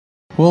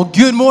Well,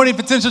 good morning,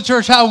 Potential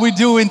Church. How are we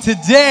doing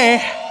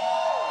today?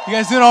 You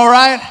guys doing all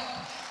right?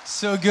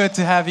 So good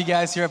to have you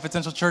guys here at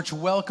Potential Church.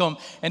 Welcome.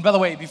 And by the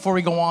way, before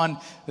we go on,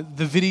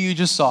 the video you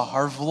just saw,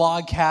 our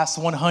Vlogcast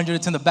 100,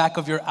 it's in the back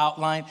of your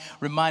outline,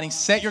 reminding,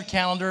 set your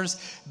calendars,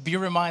 be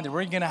reminded,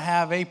 we're going to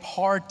have a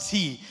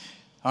party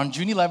on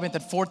June 11th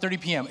at 4:30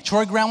 p.m.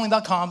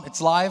 TroyGroundling.com. It's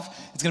live.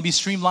 It's going to be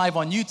streamed live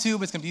on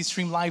YouTube. It's going to be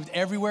streamed live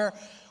everywhere.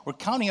 We're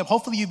counting up.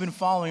 Hopefully you've been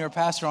following our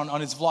pastor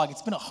on his vlog.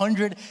 It's been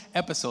 100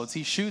 episodes.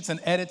 He shoots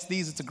and edits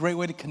these. It's a great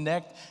way to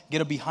connect,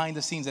 get a behind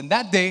the scenes. And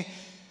that day,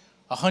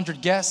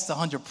 100 guests,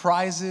 100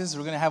 prizes.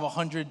 We're going to have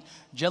 100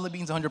 jelly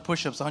beans, 100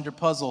 push-ups, 100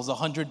 puzzles,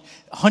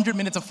 100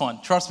 minutes of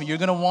fun. Trust me, you're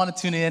going to want to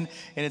tune in,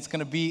 and it's going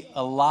to be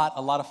a lot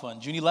of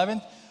fun. June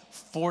 11th,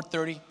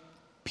 4:30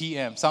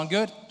 p.m. Sound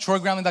good?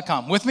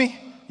 TroyGroundling.com. With me?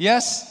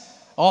 Yes?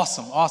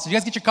 Awesome. You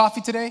guys get your coffee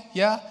today?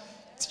 Yeah?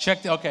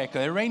 Okay,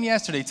 it rained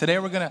yesterday. Today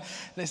we're going to,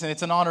 listen,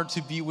 it's an honor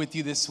to be with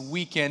you this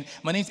weekend.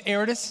 My name's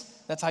Heredes.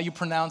 That's how you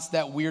pronounce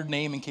that weird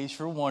name, in case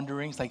you're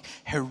wondering. It's like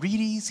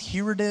Heredes.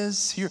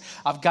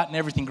 I've gotten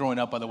everything growing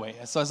up, by the way.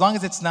 So as long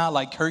as it's not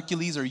like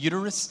Hercules or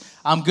uterus,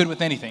 I'm good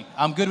with anything.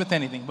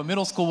 But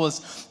middle school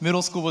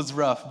was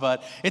rough.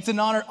 But it's an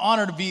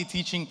honor to be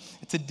teaching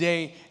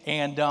today.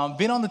 And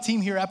been on the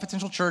team here at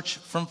Potential Church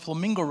from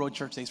Flamingo Road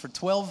Church Days for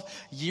 12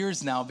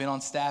 years now. Been on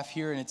staff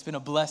here, and it's been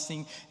a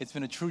blessing. It's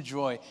been a true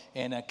joy,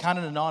 and kind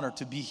of an honor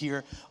to be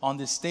here on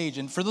this stage.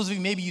 And for those of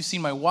you, maybe you've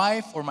seen my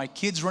wife or my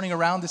kids running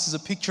around. This is a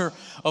picture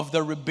of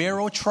the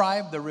Ribeiro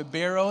tribe, the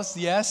Ribeiros.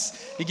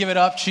 Yes, you give it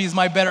up. She's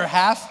my better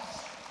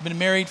half. Been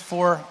married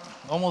for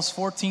almost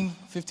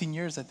 15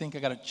 years. I think I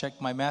got to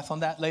check my math on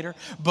that later.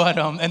 But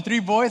and 3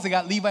 boys. I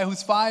got Levi,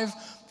 who's 5,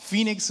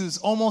 Phoenix, who's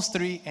almost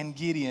 3, and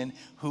Gideon,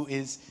 who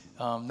is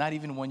not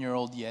even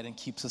 1-year-old yet and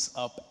keeps us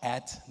up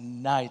at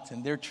night.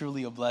 And they're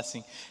truly a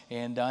blessing.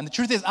 And the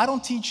truth is, I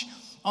don't teach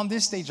on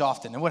this stage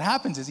often. And what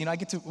happens is,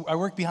 I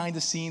work behind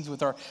the scenes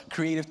with our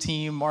creative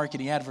team,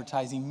 marketing,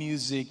 advertising,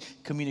 music,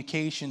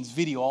 communications,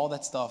 video, all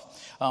that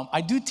stuff.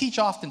 I do teach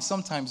often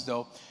sometimes,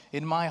 though,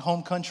 in my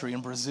home country,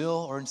 in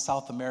Brazil or in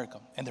South America.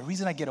 And the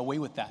reason I get away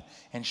with that,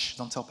 and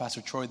don't tell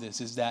Pastor Troy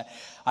this, is that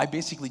I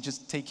basically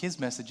just take his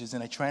messages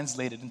and I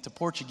translate it into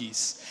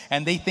Portuguese.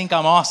 And they think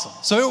I'm awesome.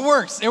 So it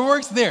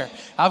works there.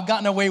 I've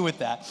gotten away with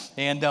that.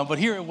 And but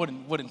here it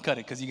wouldn't cut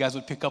it, because you guys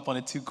would pick up on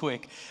it too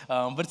quick.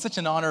 But it's such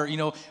an honor,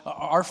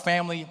 our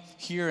family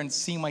here and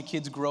seeing my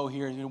kids grow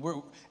here.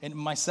 And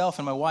myself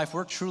and my wife,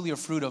 we're truly a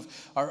fruit of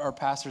our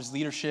pastor's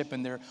leadership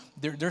and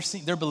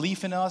their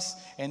belief in us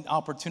and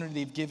opportunity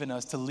they've given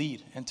us to lead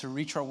and to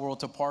reach our world,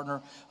 to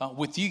partner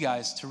with you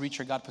guys to reach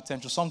our God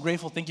potential. So I'm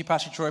grateful. Thank you,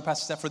 Pastor Troy,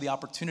 Pastor Steph, for the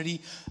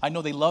opportunity. I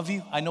know they love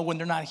you. I know when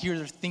they're not here,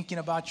 they're thinking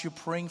about you,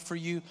 praying for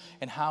you,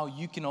 and how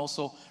you can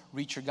also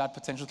reach your God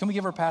potential. Can we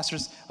give our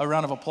pastors a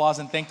round of applause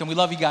and thank them? We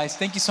love you guys.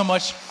 Thank you so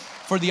much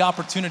for the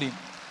opportunity.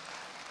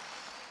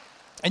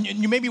 And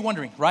you may be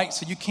wondering, right?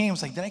 So you came,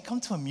 it's like, did I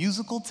come to a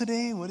musical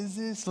today? What is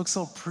this? Looks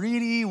so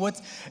pretty.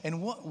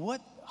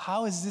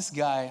 How is this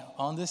guy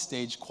on this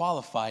stage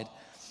qualified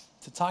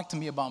to talk to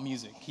me about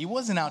music? He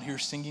wasn't out here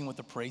singing with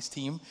the praise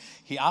team.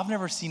 I've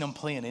never seen him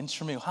play an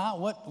instrument.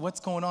 What's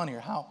going on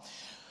here? How?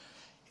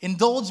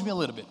 Indulge me a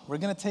little bit. We're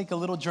going to take a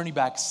little journey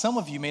back. Some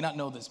of you may not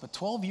know this, but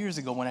 12 years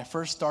ago when I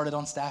first started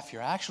on staff here,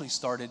 I actually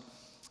started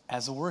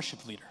as a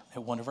worship leader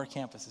at one of our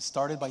campuses.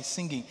 Started by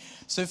singing.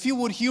 So if you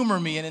would humor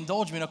me and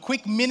indulge me in a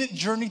quick minute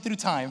journey through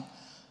time,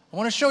 I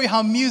want to show you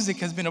how music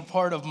has been a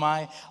part of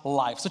my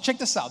life. So check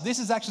this out. This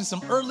is actually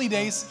some early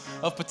days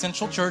of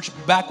Potential Church,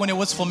 back when it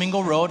was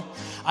Flamingo Road.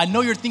 I know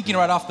you're thinking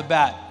right off the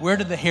bat, where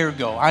did the hair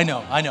go? I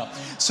know.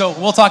 So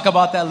we'll talk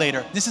about that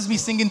later. This is me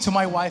singing to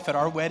my wife at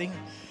our wedding.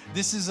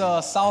 This is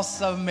a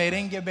salsa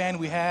merengue band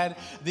we had.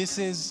 This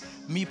is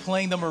me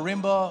playing the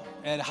marimba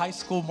at high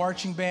school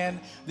marching band.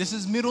 This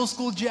is middle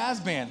school jazz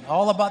band,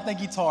 all about that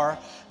guitar.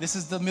 This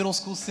is the middle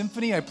school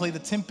symphony. I play the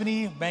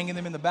timpani, banging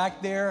them in the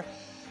back there.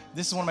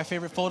 This is one of my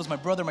favorite photos. My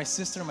brother, my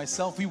sister, and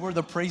myself, we were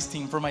the praise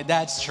team for my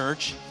dad's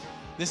church.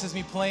 This is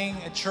me playing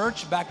at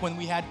church back when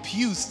we had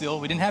pews still.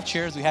 We didn't have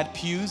chairs, we had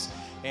pews,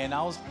 and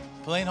I was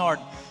playing hard.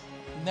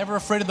 Never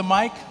afraid of the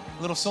mic.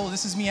 Little solo.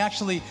 This is me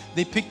actually.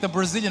 They picked the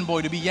Brazilian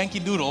boy to be Yankee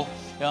Doodle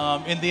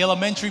in the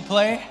elementary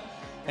play,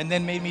 and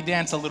then made me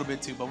dance a little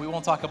bit too, but we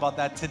won't talk about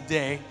that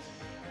today.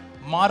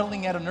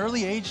 Modeling at an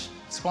early age,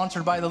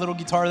 sponsored by the little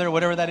guitar there,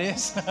 whatever that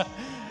is.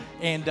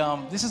 And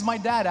this is my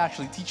dad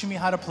actually teaching me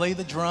how to play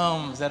the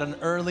drums at an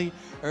early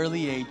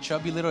age,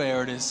 chubby little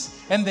Heredes.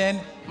 And then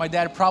my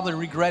dad probably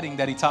regretting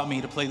that he taught me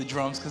to play the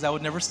drums, because I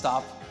would never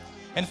stop.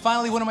 And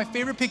finally, one of my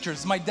favorite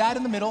pictures is my dad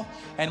in the middle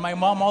and my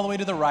mom all the way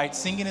to the right,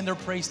 singing in their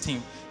praise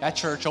team at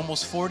church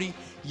almost 40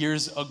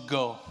 years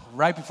ago,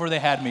 right before they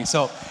had me.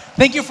 So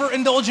thank you for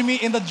indulging me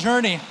in the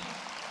journey.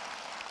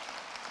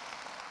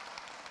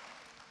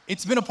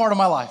 It's been a part of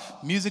my life.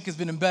 Music has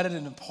been embedded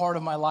in a part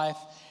of my life.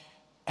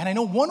 And I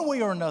know one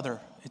way or another,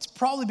 it's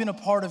probably been a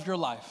part of your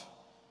life.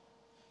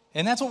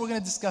 And that's what we're going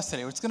to discuss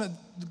today. We're going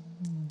to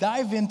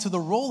dive into the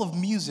role of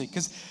music,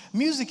 because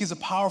music is a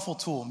powerful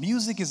tool.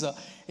 Music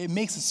it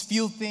makes us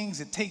feel things.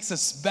 It takes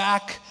us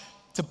back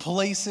to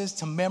places,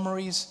 to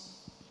memories.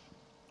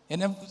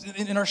 And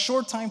in our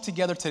short time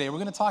together today, we're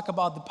going to talk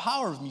about the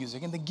power of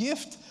music and the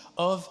gift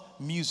of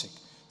music.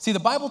 See, the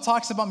Bible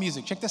talks about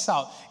music. Check this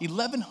out.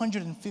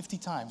 1,150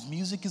 times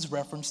music is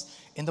referenced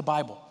in the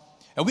Bible.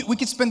 And we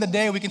could spend the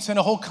day, we can spend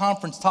a whole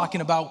conference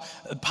talking about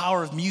the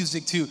power of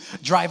music to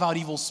drive out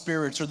evil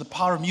spirits, or the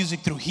power of music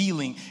through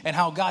healing, and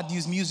how God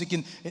used music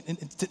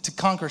to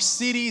conquer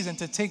cities and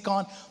to take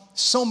on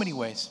so many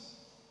ways.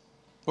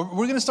 We're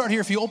going to start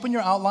here. If you open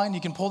your outline, you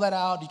can pull that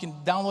out. You can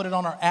download it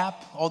on our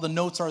app. All the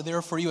notes are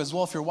there for you as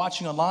well. If you're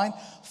watching online,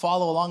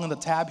 follow along on the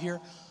tab here.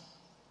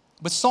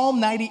 But Psalm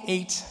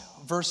 98,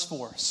 verse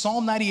 4.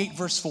 Psalm 98,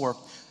 verse 4.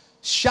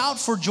 Shout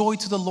for joy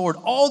to the Lord,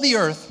 all the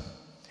earth,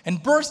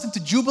 and burst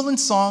into jubilant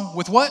song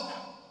with what?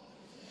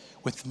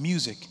 With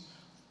music.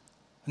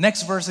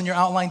 Next verse in your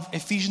outline,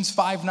 Ephesians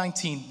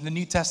 5:19, in the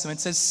New Testament,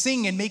 says,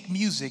 sing and make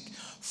music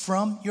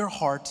from your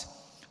heart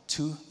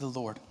to the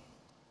Lord.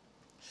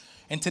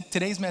 And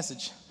today's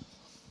message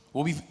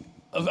will be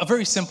a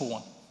very simple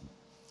one.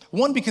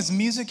 One, because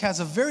music has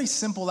a very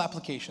simple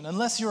application.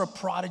 Unless you're a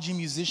prodigy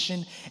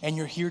musician and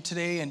you're here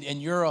today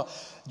and you're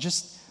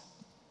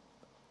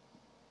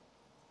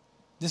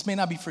this may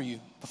not be for you,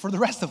 but for the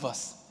rest of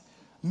us,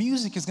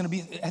 music is going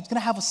to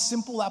have a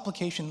simple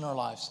application in our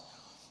lives,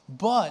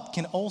 but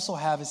can also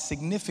have a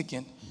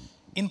significant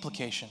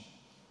implication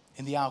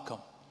in the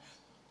outcome.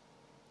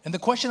 And the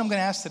question I'm going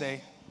to ask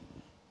today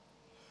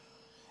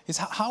is,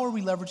 how are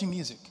we leveraging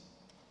music?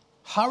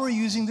 How are we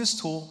using this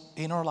tool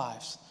in our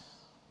lives?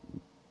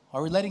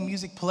 Are we letting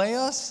music play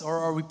us, or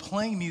are we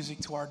playing music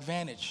to our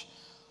advantage?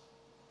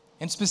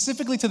 And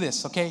specifically to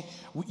this, okay,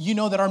 you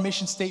know that our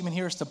mission statement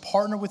here is to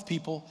partner with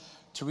people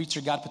to reach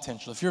your God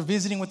potential. If you're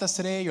visiting with us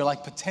today, you're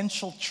like,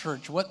 potential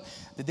church. What,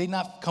 did they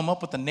not come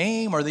up with a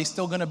name? Are they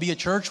still going to be a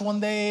church one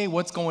day?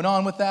 What's going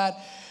on with that?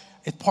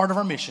 It's part of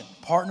our mission.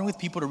 Partner with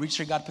people to reach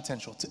their God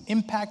potential, to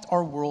impact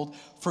our world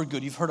for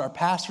good. You've heard our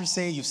pastors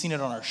say, you've seen it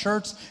on our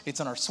shirts,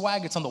 it's on our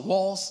swag, it's on the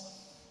walls.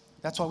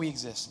 That's why we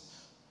exist.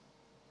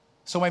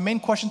 So my main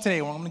question today,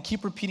 I'm going to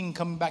keep repeating and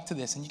coming back to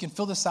this, and you can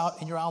fill this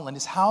out in your outline,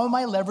 is how am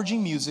I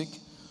leveraging music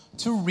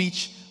to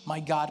reach my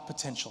God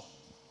potential?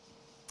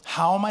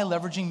 How am I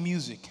leveraging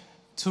music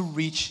to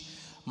reach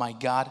my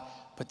God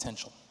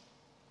potential?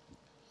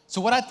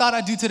 So what I thought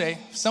I'd do today,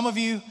 some of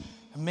you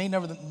may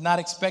never not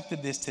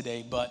expected this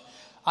today, but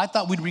I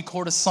thought we'd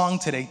record a song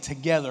today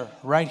together,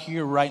 right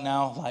here, right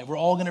now, live. We're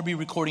all going to be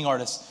recording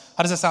artists.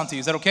 How does that sound to you?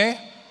 Is that okay?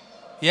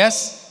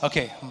 Yes?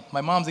 Okay. My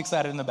mom's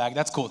excited in the back.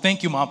 That's cool.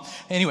 Thank you, Mom.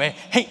 Anyway,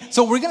 hey,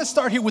 so we're going to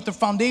start here with the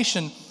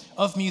foundation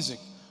of music,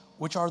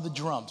 which are the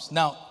drums.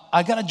 Now,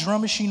 I got a drum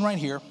machine right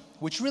here,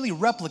 which really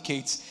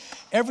replicates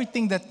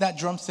everything that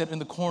drum set in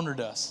the corner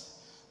does.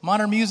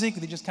 Modern music,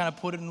 they just kind of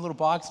put it in a little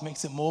box,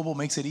 makes it mobile,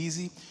 makes it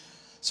easy.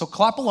 So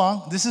clap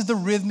along. This is the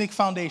rhythmic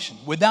foundation.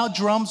 Without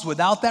drums,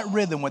 without that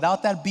rhythm,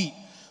 without that beat,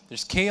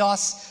 there's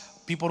chaos.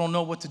 People don't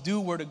know what to do,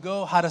 where to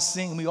go, how to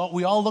sing. We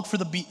all look for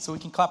the beat so we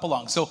can clap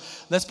along. So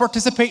let's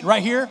participate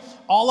right here.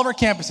 All of our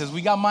campuses,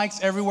 we got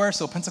mics everywhere.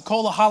 So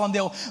Pensacola,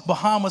 Hollandale,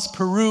 Bahamas,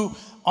 Peru,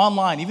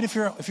 online. Even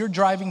if you're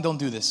driving, don't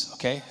do this,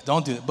 okay?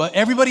 Don't do it. But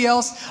everybody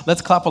else,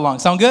 let's clap along.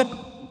 Sound good? Here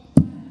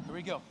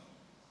we go.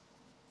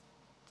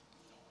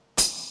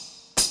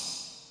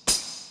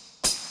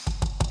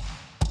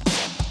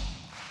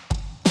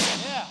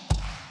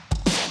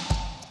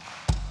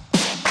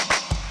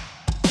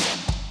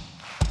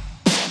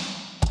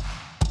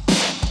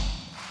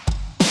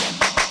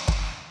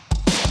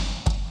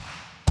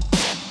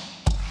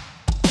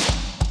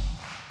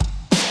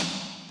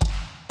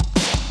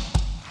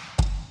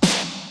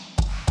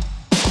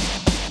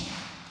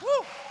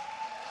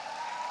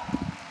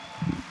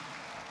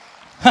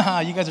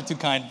 Yeah. You guys are too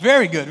kind.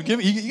 Very good.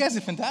 You guys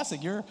are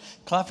fantastic. You're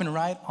clapping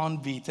right on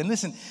beat. And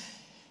listen,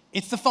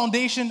 it's the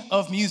foundation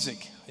of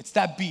music. It's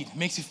that beat. It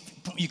makes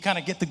you kind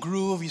of get the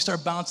groove. You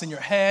start bouncing your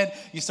head.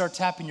 You start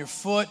tapping your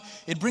foot.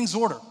 It brings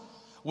order.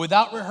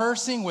 Without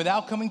rehearsing,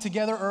 without coming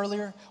together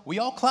earlier, we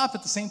all clap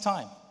at the same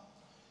time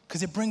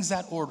because it brings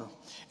that order.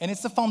 And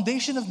it's the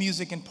foundation of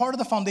music and part of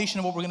the foundation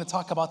of what we're going to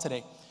talk about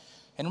today.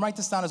 And write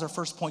this down as our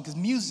first point, because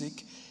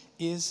music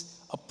is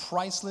a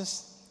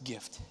priceless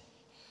gift.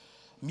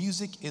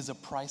 Music is a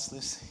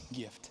priceless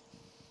gift.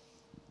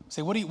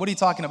 Say, what are you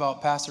talking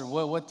about, Pastor?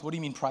 What do you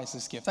mean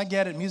priceless gift? I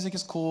get it. Music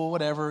is cool,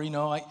 whatever,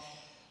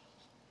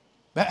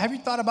 But have you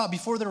thought about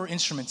before there were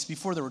instruments,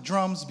 before there were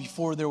drums,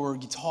 before there were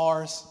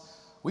guitars,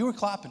 we were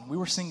clapping, we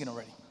were singing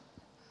already.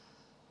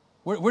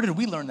 Where did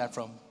we learn that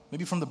from?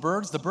 Maybe from the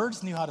birds. The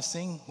birds knew how to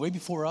sing way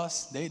before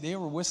us. They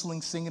were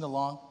whistling, singing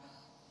along.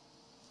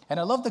 And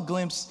I love the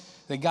glimpse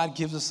that God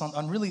gives us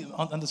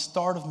on the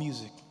start of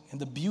music and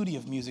the beauty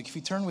of music. If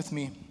you turn with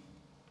me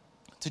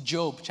to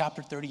Job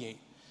chapter 38.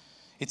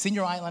 It's in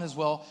your outline as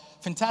well.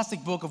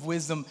 Fantastic book of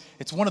wisdom.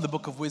 It's one of the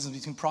book of wisdom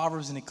between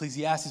Proverbs and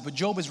Ecclesiastes. But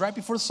Job is right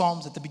before the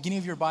Psalms at the beginning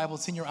of your Bible.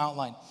 It's in your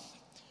outline.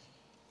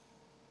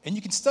 And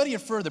you can study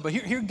it further. But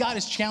here God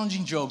is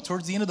challenging Job.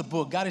 Towards the end of the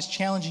book, God is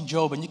challenging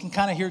Job. And you can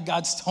kind of hear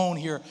God's tone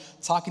here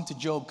talking to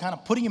Job, kind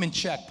of putting him in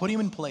check, putting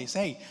him in place.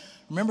 Hey,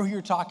 Remember who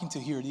you're talking to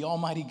here, the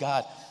Almighty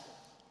God.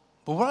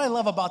 But what I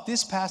love about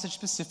this passage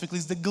specifically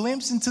is the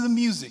glimpse into the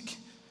music,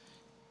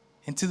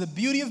 into the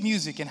beauty of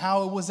music and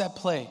how it was at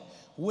play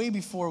way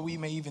before we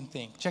may even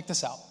think. Check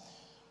this out.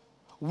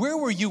 Where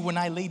were you when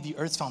I laid the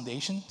earth's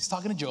foundation? He's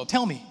talking to Job.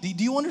 Tell me,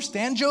 do you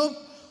understand, Job?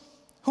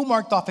 Who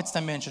marked off its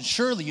dimensions?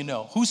 Surely you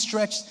know. Who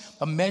stretched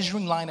a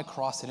measuring line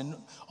across it? And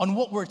on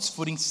what were its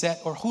footing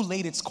set? Or who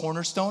laid its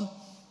cornerstone?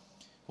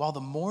 While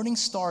the morning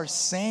stars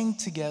sang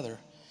together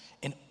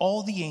and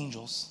all the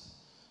angels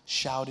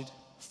shouted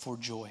for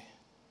joy.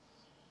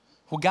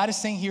 What God is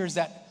saying here is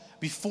that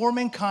before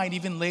mankind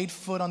even laid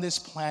foot on this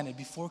planet,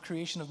 before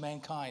creation of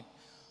mankind,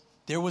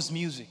 there was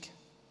music.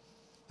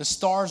 The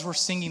stars were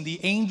singing.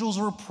 The angels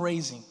were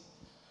praising.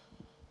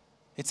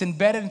 It's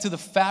embedded into the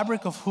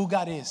fabric of who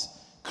God is,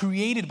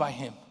 created by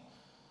him.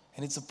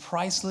 And it's a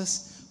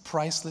priceless,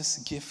 priceless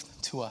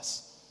gift to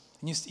us.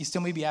 And you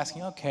still may be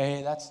asking,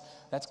 okay,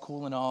 that's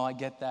cool and all, I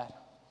get that.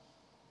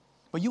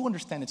 But you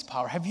understand its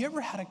power. Have you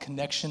ever had a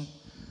connection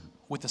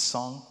with a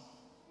song?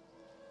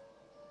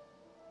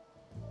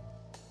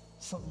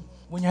 So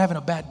when you're having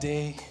a bad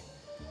day,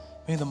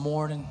 maybe in the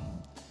morning,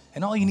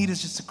 and all you need is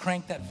just to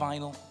crank that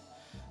vinyl,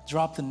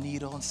 drop the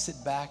needle, and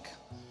sit back.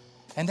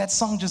 And that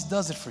song just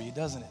does it for you,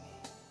 doesn't it?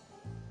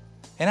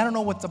 And I don't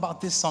know what's about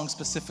this song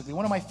specifically.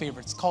 One of my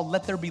favorites, called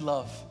Let There Be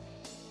Love.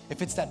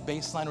 If it's that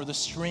bass line or the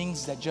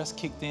strings that just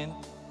kicked in,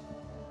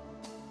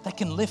 that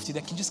can lift you,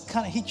 that can just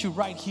kind of hit you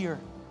right here,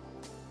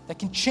 that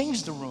can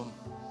change the room.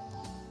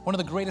 One of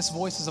the greatest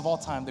voices of all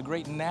time, the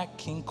great Nat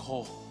King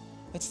Cole.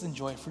 Let's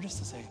enjoy it for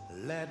just a second.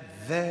 Let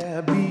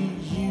there be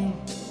you.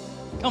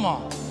 Come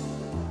on.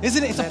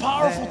 Isn't it? It's a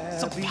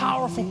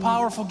powerful,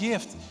 powerful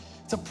gift.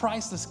 It's a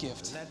priceless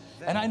gift.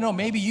 And I know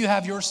maybe you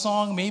have your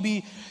song,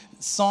 maybe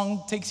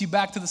song takes you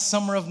back to the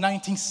summer of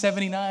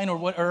 1979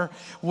 or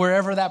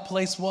wherever that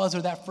place was,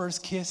 or that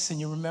first kiss, and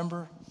you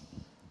remember.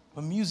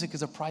 But music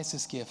is a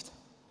priceless gift.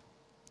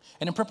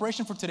 And in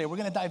preparation for today, we're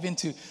going to dive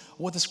into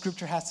what the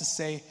scripture has to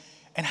say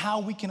and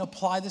how we can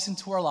apply this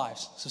into our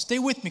lives. So stay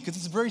with me because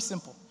it's very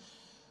simple.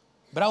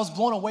 But I was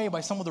blown away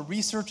by some of the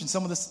research and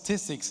some of the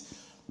statistics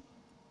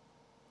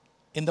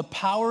in the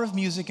power of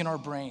music in our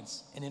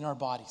brains and in our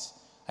bodies.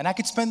 And I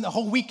could spend the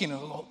whole weekend,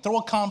 throw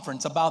a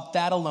conference about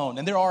that alone.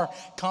 And there are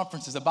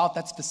conferences about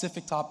that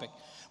specific topic.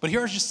 But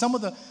here are just some of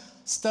the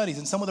studies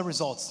and some of the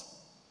results.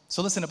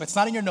 So listen up, it's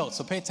not in your notes,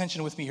 so pay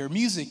attention with me here.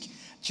 Music,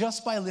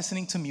 just by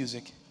listening to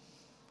music,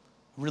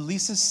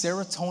 releases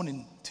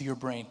serotonin to your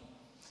brain.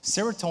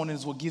 Serotonin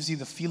is what gives you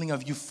the feeling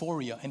of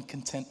euphoria and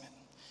contentment.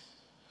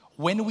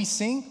 When we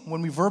sing,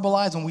 when we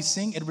verbalize, when we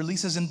sing, it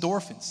releases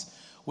endorphins,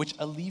 which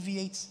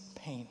alleviates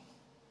pain.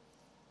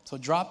 So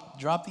drop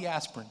the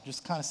aspirin,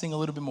 just kind of sing a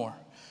little bit more.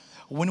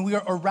 When we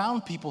are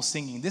around people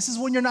singing, this is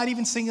when you're not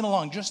even singing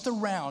along, just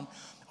around,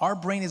 our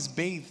brain is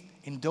bathed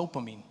in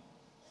dopamine,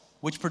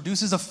 which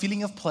produces a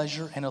feeling of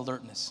pleasure and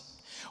alertness.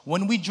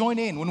 When we join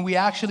in, when we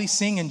actually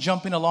sing and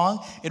jump in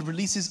along, it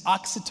releases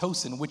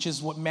oxytocin, which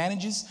is what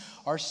manages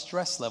our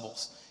stress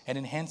levels and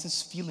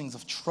enhances feelings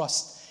of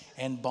trust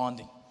and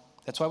bonding.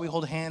 That's why we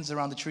hold hands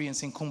around the tree and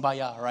sing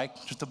Kumbaya, right?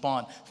 Just a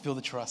bond, feel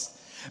the trust.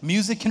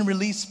 Music can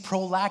release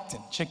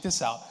prolactin. Check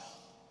this out.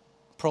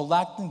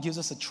 Prolactin gives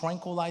us a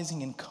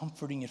tranquilizing and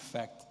comforting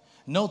effect.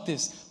 Note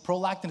this,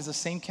 prolactin is the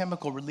same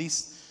chemical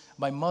released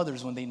by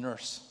mothers when they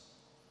nurse.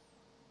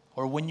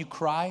 Or when you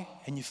cry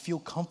and you feel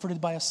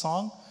comforted by a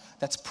song,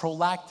 that's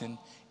prolactin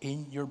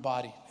in your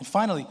body. And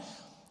finally,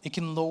 it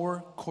can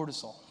lower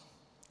cortisol,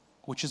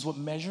 which is what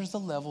measures the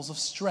levels of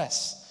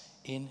stress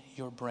in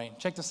your brain.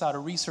 Check this out, a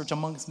research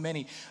amongst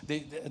many.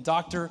 A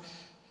doctor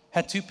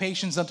had two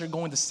patients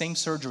undergoing the same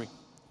surgery.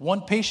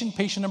 One patient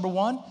number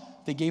one,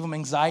 they gave him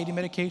anxiety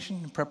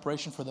medication in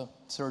preparation for the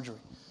surgery.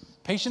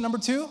 Patient number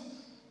two,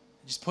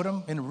 just put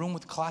him in a room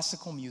with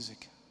classical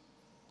music.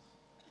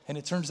 And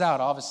it turns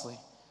out, obviously,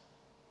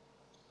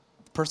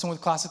 the person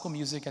with classical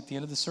music at the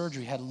end of the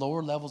surgery had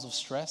lower levels of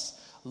stress,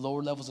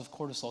 lower levels of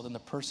cortisol than the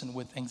person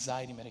with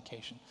anxiety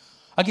medication.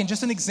 Again,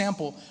 just an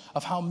example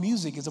of how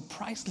music is a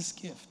priceless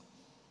gift.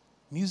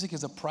 Music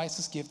is a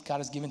priceless gift God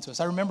has given to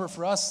us. I remember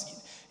for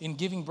us, in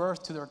giving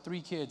birth to our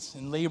 3 kids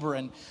in labor,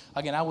 and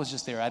again, I was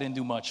just there. I didn't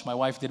do much. My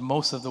wife did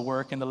most of the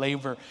work in the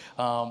labor.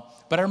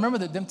 But I remember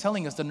them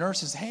telling us, the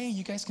nurses, hey,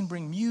 you guys can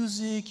bring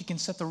music. You can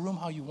set the room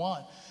how you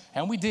want.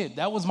 And we did.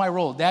 That was my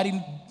role.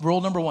 Daddy, role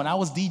number 1. I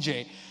was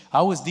DJ.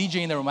 I was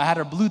DJing the room. I had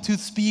a Bluetooth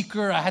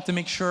speaker. I had to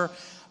make sure,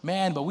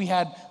 man, but we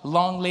had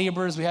long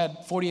labors. We had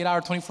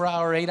 48-hour,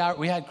 24-hour, 8-hour.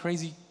 We had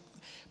crazy.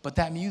 But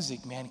that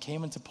music, man,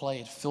 came into play.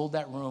 It filled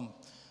that room.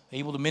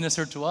 Able to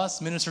minister to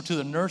us, minister to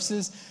the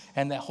nurses,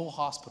 and that whole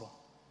hospital.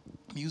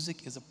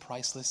 Music is a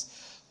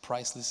priceless,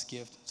 priceless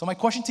gift. So my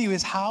question to you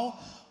is, how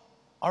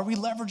are we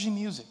leveraging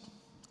music?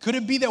 Could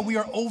it be that we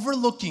are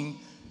overlooking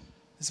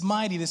this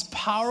mighty, this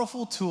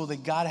powerful tool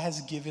that God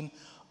has given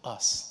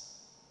us?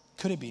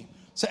 Could it be?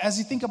 So as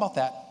you think about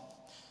that,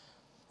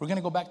 we're going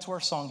to go back to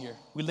our song here.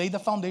 We laid the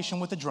foundation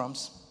with the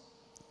drums.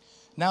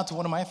 Now to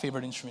one of my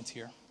favorite instruments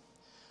here,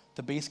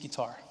 the bass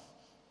guitar.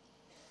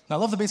 Now, I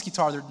love the bass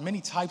guitar. There are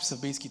many types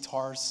of bass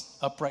guitars,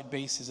 upright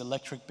basses,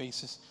 electric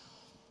basses.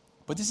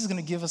 But this is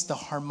going to give us the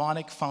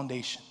harmonic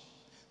foundation.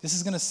 This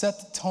is going to set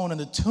the tone and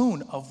the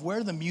tune of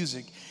where the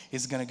music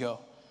is going to go.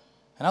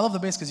 And I love the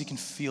bass because you can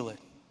feel it.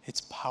 It's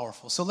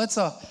powerful. So let's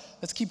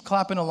keep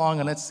clapping along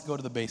and let's go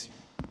to the bass.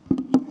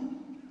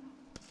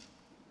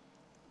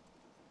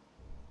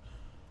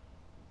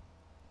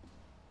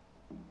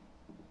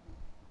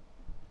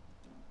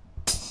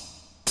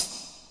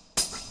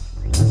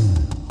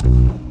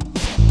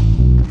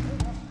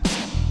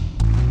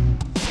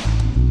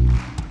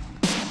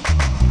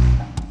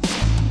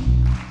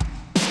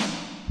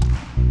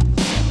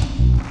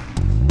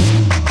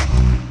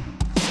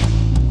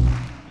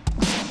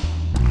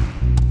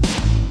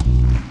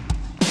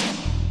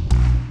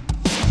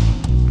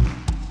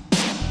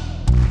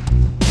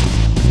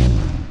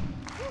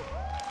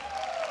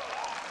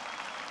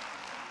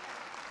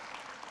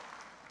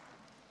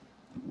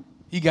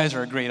 You guys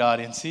are a great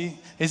audience, see?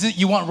 Is it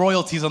you want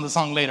royalties on the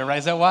song later, right?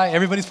 Is that why?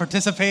 Everybody's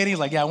participating.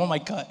 Like, yeah, I want my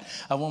cut.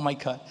 I want my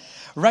cut.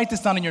 Write this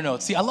down in your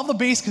notes. See, I love the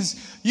bass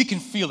because you can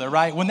feel it,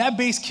 right? When that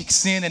bass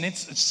kicks in and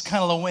it's just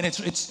kind of low end,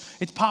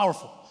 it's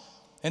powerful.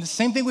 And the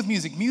same thing with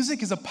music.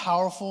 Music is a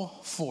powerful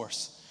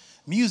force.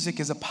 Music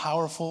is a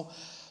powerful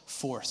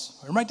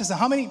force. And write this down.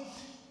 How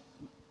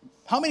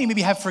many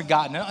maybe have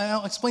forgotten? And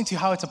I'll explain to you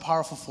how it's a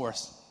powerful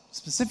force,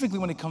 specifically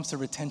when it comes to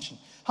retention.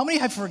 How many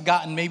have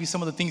forgotten maybe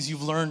some of the things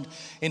you've learned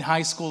in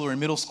high school or in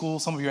middle school,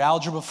 some of your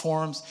algebra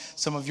forms,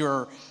 some of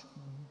your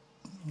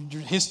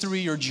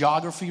history or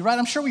geography, right?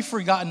 I'm sure we've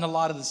forgotten a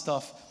lot of the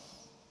stuff.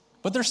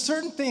 But there's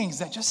certain things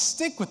that just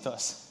stick with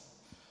us,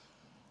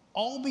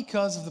 all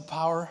because of the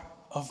power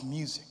of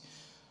music.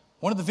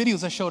 One of the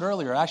videos I showed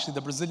earlier, actually,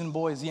 the Brazilian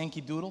Boys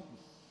Yankee Doodle,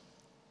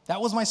 that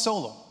was my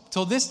solo.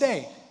 Till this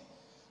day,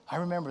 I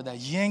remember that.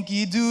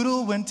 Yankee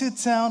Doodle went to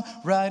town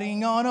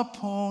riding on a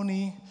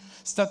pony,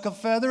 stuck a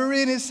feather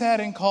in his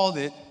hat and called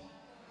it.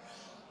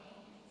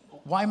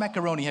 Why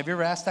macaroni? Have you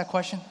ever asked that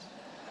question?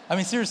 I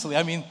mean, seriously,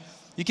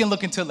 you can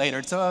look into it later.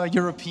 It's a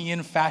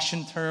European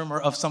fashion term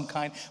or of some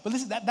kind. But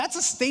listen, that's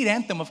a state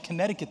anthem of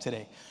Connecticut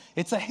today.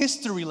 It's a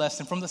history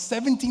lesson from the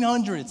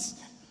 1700s.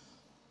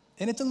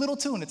 And it's a little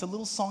tune. It's a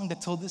little song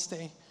that till this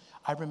day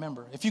I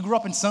remember. If you grew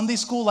up in Sunday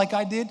school like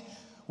I did,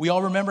 we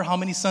all remember how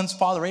many sons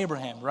Father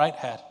Abraham, right,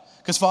 had.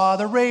 Because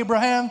Father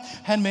Abraham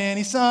had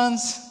many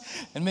sons,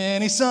 and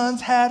many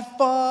sons had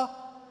look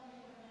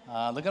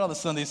at all the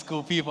Sunday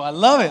school people. I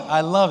love it.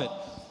 I love it.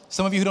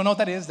 Some of you who don't know what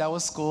that is, that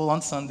was school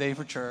on Sunday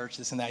for church,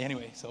 this and that.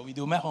 Anyway, so we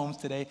do them at homes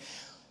today.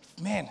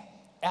 Man,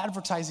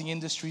 advertising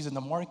industries and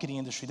the marketing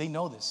industry, they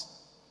know this.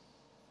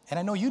 And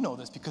I know you know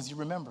this because you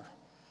remember.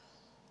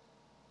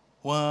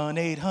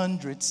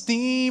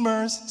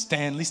 1-800-STEAMERS,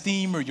 Stanley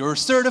Steamer, your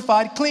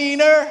certified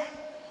cleaner,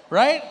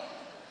 right?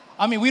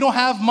 We don't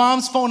have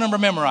mom's phone number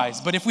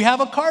memorized, but if we have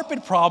a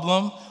carpet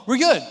problem, we're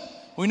good.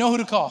 We know who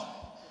to call.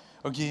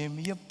 Or give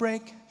me a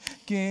break,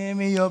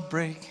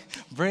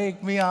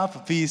 break me off a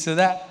piece of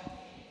that.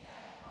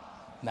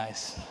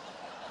 Nice.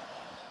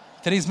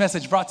 Today's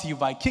message brought to you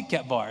by Kit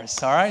Kat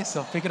bars, all right?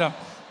 So pick it up.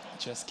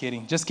 Just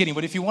kidding.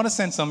 But if you want to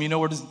send some, you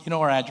know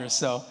our address.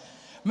 So,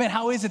 man,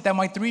 how is it that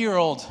my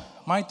three-year-old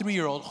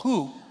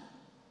who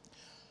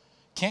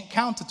can't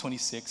count to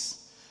 26,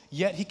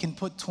 yet he can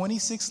put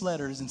 26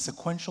 letters in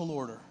sequential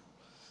order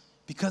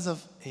because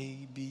of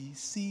A, B,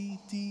 C,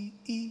 D,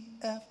 E,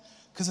 F,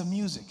 because of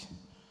music.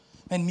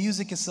 And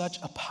music is such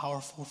a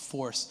powerful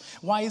force.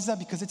 Why is that?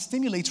 Because it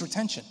stimulates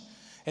retention.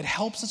 It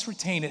helps us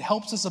retain. It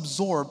helps us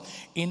absorb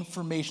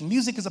information.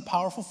 Music is a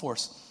powerful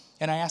force.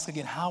 And I ask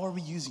again, how are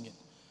we using it?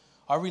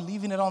 Are we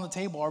leaving it on the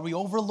table? Are we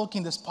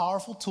overlooking this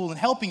powerful tool and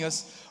helping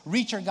us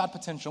reach our God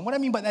potential? And what I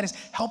mean by that is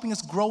helping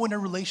us grow in a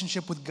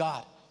relationship with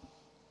God.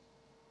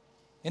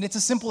 And it's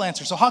a simple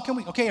answer. So how can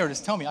we, okay, Heredes,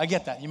 tell me, I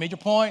get that. You made your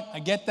point, I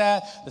get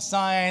that. The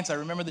science, I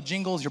remember the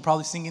jingles. You're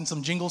probably singing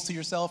some jingles to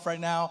yourself right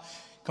now.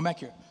 Come back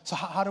here. So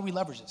how do we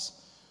leverage this?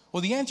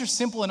 Well, the answer is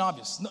simple and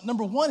obvious.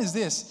 Number one is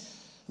this.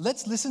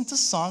 Let's listen to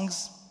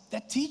songs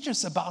that teach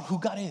us about who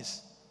God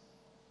is.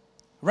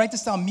 Write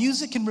this down.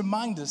 Music can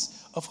remind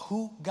us of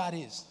who God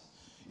is.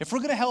 If we're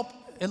going to help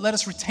it let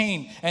us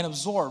retain and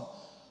absorb,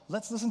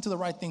 let's listen to the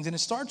right things. And it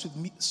starts with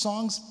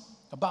songs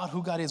about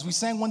who God is. We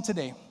sang one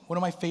today, one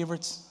of my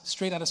favorites,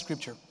 straight out of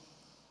Scripture.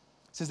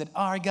 It says that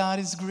our God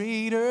is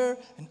greater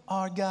and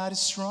our God is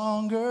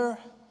stronger.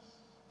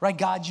 Right,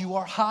 God, you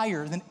are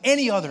higher than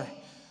any other.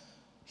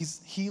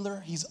 He's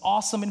healer. He's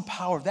awesome in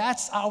power.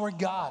 That's our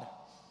God.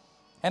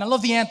 And I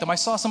love the anthem. I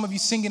saw some of you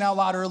singing out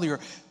loud earlier.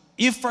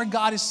 If our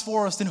God is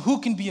for us, then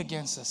who can be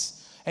against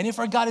us? And if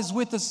our God is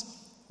with us,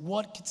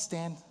 what could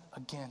stand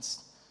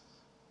against?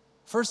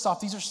 First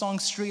off, these are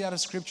songs straight out of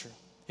Scripture.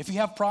 If you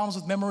have problems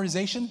with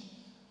memorization,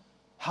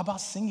 how about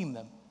singing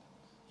them?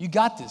 You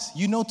got this.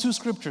 You know 2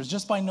 scriptures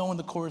just by knowing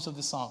the chorus of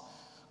the song.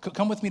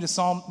 Come with me to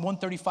Psalm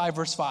 135,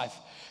 verse 5.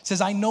 It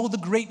says, I know the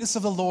greatness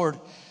of the Lord,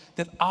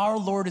 that our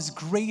Lord is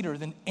greater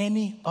than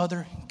any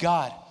other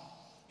God.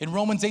 In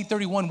Romans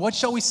 8:31, what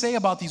shall we say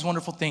about these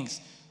wonderful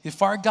things?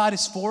 If our God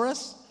is for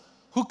us,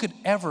 who could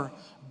ever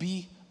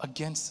be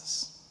against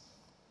us?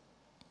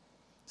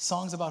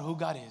 Songs about who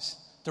God is,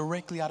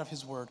 directly out of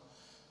his word.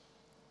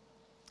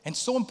 And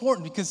so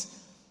important because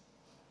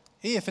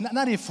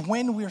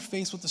when we're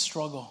faced with the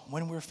struggle,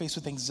 when we're faced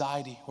with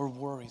anxiety or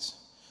worries,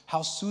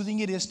 how soothing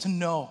it is to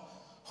know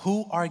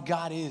who our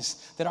God is,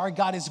 that our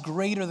God is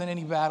greater than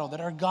any battle, that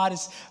our God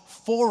is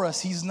for us,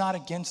 he's not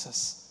against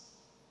us.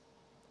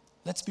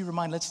 Let's be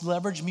reminded, let's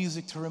leverage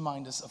music to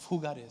remind us of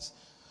who God is.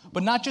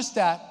 But not just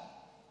that,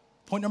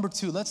 point number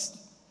 2,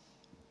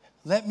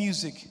 let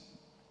music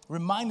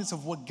remind us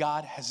of what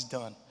God has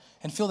done.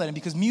 And feel that in,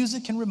 because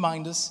music can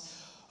remind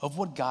us of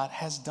what God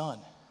has done.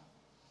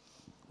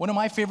 One of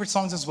my favorite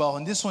songs as well,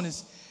 and this one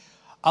is,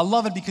 I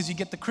love it because you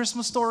get the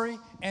Christmas story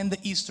and the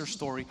Easter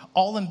story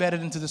all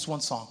embedded into this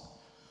one song.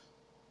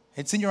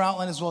 It's in your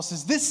outline as well. It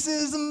says, this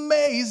is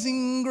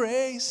amazing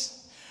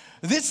grace.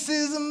 This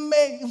is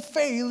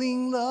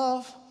unfailing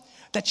love.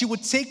 That you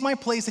would take my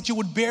place, that you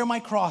would bear my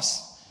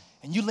cross,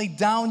 and you lay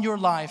down your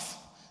life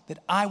that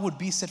I would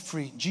be set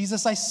free.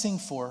 Jesus, I sing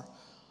for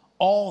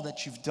all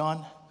that you've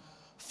done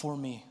for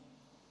me.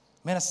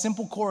 Man, a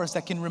simple chorus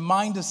that can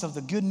remind us of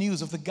the good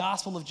news of the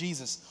gospel of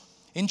Jesus.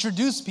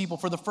 Introduce people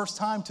for the first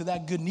time to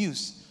that good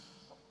news,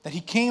 that he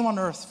came on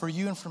earth for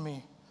you and for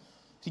me.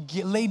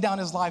 He laid down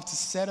his life to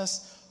set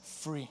us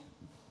free.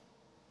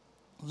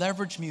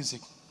 Leverage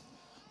music.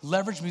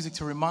 Leverage music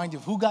to remind you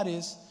of who God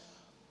is,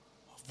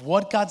 of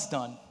what God's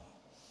done,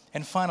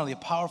 and finally, a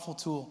powerful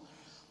tool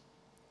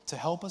to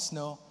help us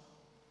know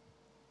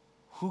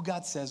who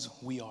God says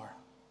we are.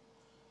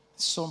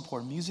 It's so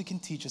important. Music can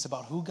teach us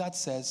about who God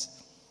says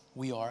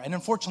we are. And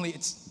unfortunately,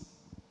 it's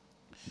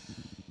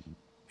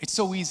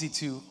so easy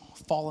to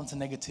fall into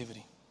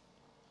negativity.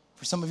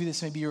 For some of you,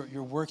 this may be your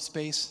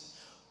workspace.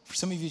 For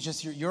some of you,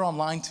 just you're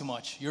online too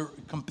much. You're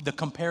the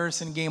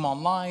comparison game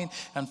online,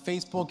 on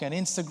Facebook and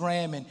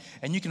Instagram,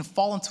 and you can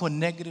fall into a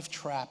negative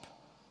trap.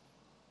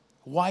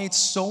 Why it's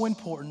so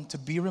important to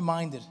be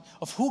reminded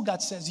of who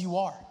God says you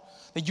are.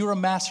 That you're a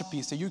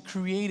masterpiece, that you're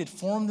created,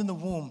 formed in the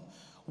womb,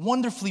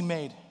 wonderfully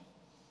made.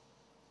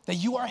 That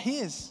you are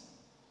his.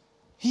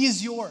 He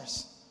is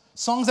yours.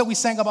 Songs that we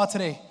sang about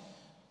today,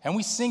 and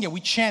we sing it, we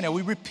chant it,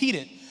 we repeat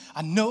it.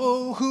 I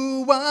know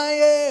who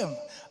I am.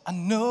 I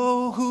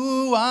know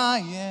who I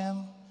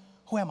am.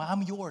 Who am I?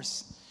 I'm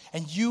yours,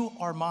 and you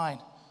are mine.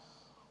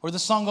 Or the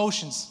song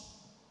Oceans,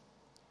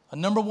 a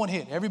number 1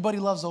 hit. Everybody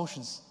loves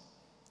Oceans.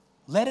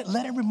 Let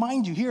it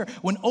remind you here,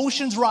 when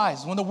oceans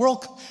rise, when the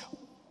world,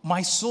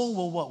 my soul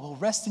will what? Will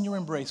rest in your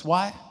embrace.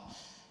 Why?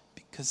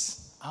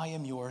 Because I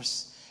am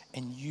yours,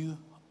 and you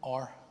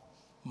are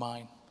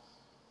mine.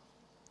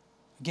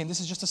 Again, this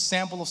is just a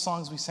sample of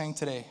songs we sang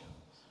today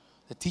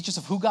that teach us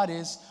of who God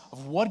is,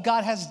 of what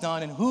God has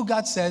done, and who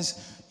God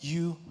says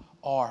you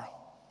are.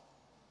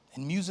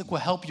 And music will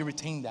help you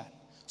retain that.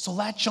 So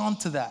latch on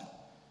to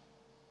that.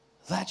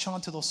 Latch on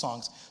to those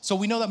songs. So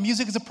we know that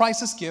music is a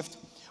priceless gift.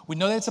 We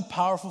know that it's a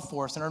powerful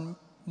force. And our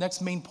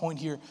next main point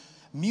here,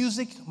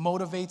 music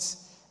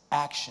motivates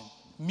action.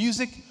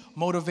 Music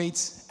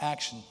motivates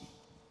action.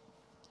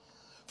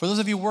 For those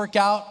of you who work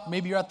out,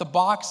 maybe you're at the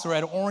box or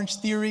at Orange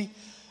Theory,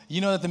 you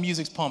know that the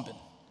music's pumping,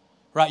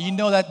 right? You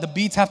know that the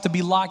beats have to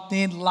be locked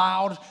in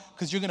loud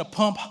because you're going to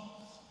pump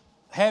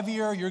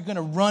heavier, you're going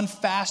to run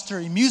faster.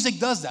 Music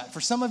does that.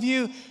 For some of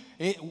you,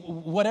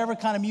 whatever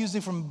kind of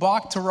music from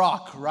Bach to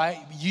rock, right?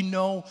 You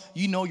know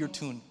your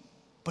tune,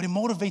 but it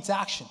motivates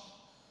action.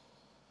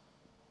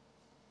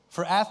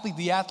 For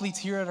the athletes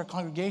here at our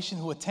congregation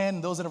who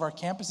attend, those that have our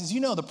campuses, you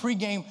know that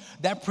pregame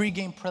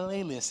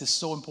playlist is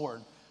so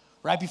important.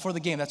 Right before the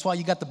game. That's why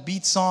you got the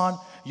beats on.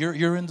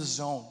 You're in the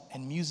zone.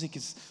 And music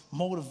is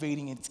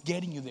motivating. It's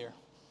getting you there.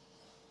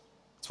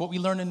 It's what we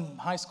learned in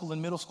high school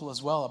and middle school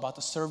as well about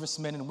the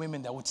servicemen and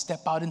women that would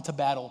step out into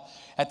battle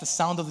at the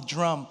sound of the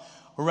drum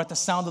or at the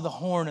sound of the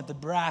horn, at the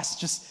brass,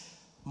 just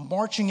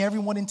marching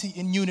everyone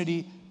in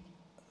unity,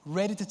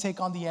 ready to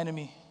take on the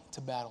enemy to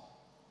battle.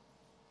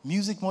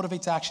 Music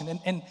motivates action.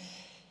 And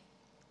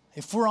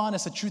if we're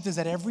honest, the truth is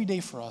that every day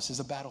for us is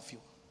a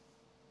battlefield.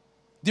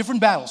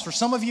 Different battles. For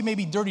some of you,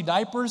 maybe dirty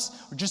diapers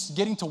or just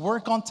getting to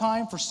work on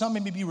time. For some,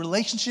 it may be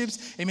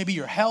relationships. It may be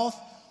your health.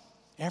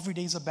 Every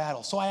day is a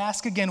battle. So I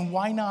ask again,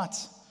 why not?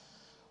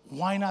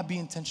 Why not be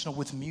intentional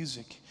with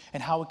music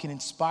and how it can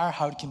inspire,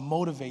 how it can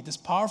motivate this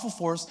powerful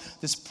force,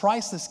 this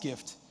priceless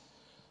gift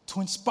to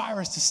inspire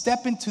us to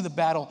step into the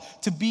battle,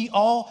 to be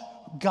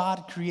all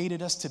God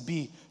created us to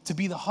be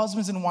the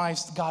husbands and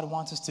wives God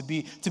wants us to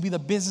be the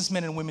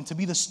businessmen and women, to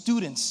be the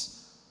students.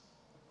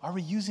 Are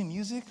we using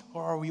music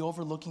or are we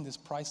overlooking this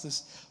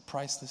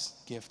priceless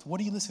gift? What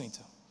are you listening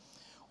to?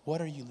 What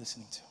are you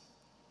listening to?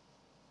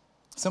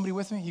 Somebody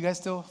with me? You guys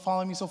still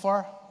following me so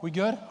far? We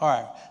good? All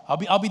right.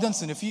 I'll be done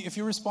soon. If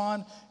you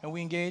respond and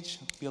we engage,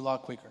 it'll be a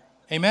lot quicker.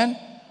 Amen?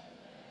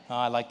 Oh,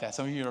 I like that.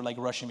 Some of you are like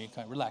rushing me.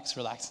 Relax.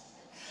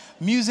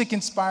 Music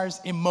inspires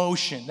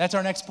emotion. That's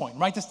our next point.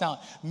 Write this down.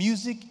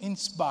 Music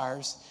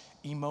inspires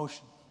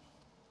emotion.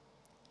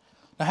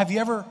 Now, have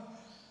you ever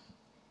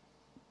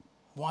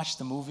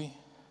watched a movie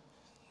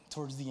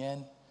towards the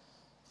end?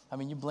 I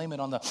mean, you blame it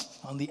on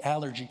the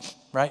allergy,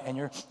 right? And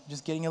you're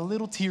just getting a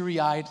little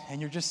teary-eyed and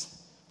you're just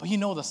But you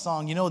know the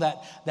song, you know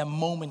that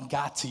moment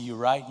got to you,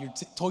 right?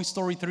 Toy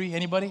Story 3,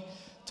 anybody?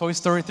 Toy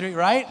Story 3,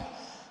 right?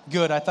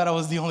 Good, I thought I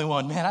was the only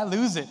one. Man, I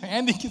lose it.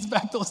 Andy gets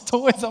back those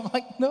toys. I'm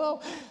like,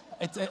 no.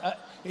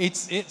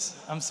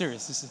 I'm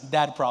serious. This is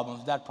dad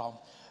problem.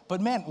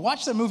 But man,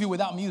 watch that movie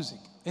without music.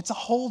 It's a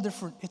whole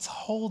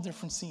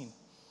different scene.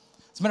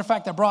 As a matter of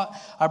fact, I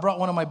brought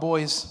one of my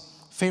boys'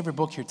 favorite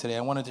book here today.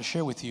 I wanted to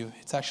share with you.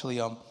 It's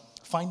actually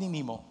Finding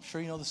Nemo. I'm sure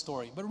you know the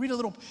story. But read a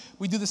little.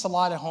 We do this a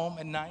lot at home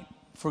at night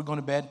before going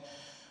to bed.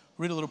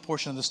 Read a little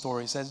portion of the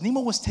story. It says, Nemo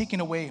was taken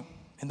away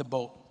in the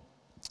boat.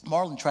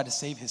 Marlin tried to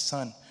save his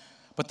son,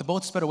 but the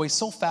boat sped away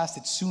so fast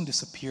it soon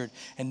disappeared,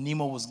 and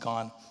Nemo was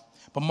gone.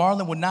 But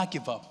Marlin would not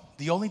give up.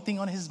 The only thing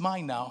on his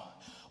mind now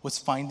was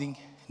finding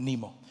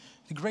Nemo.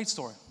 It's a great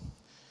story.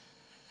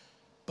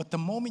 But the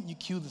moment you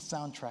cue the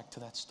soundtrack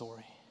to that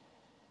story,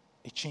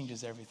 it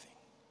changes everything.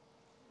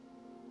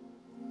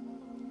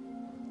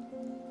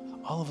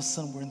 All of a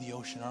sudden, we're in the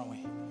ocean, aren't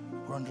we?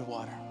 We're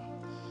underwater.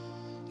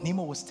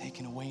 Nemo was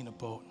taken away in a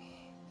boat.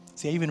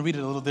 See, I even read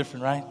it a little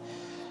different, right?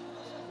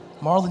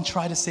 Marlin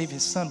tried to save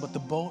his son, but the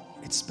boat,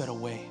 it sped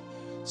away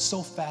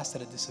so fast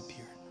that it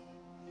disappeared.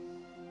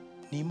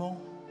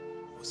 Nemo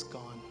was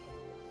gone.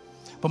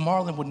 But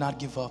Marlin would not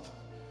give up.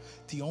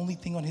 The only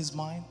thing on his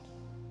mind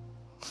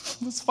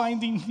was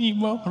finding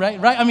Nemo, right?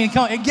 I mean,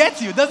 come on, it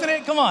gets you, doesn't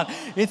it? Come on.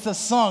 It's a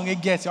song,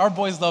 it gets you. Our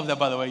boys love that,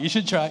 by the way. You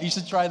should try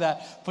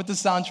that. Put the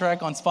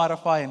soundtrack on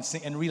Spotify and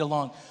sing and read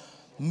along.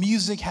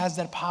 Music has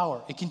that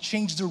power. It can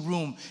change the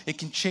room. It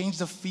can change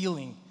the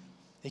feeling.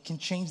 It can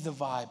change the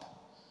vibe.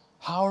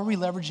 How are we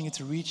leveraging it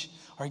to reach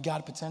our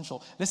God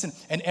potential? Listen,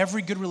 and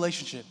every good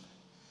relationship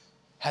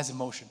has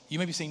emotion. You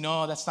may be saying,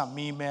 no, that's not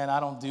me, man. I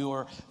don't do,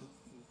 or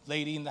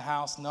lady in the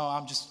house. No,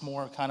 I'm just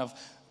more kind of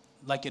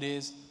like it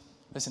is.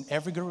 Listen,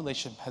 every good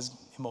relationship has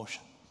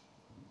emotion.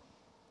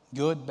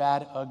 Good,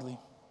 bad, ugly.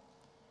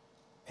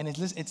 And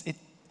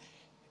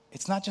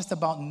it's not just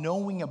about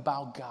knowing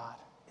about God.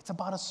 It's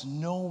about us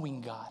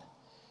knowing God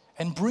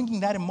and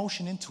bringing that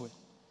emotion into it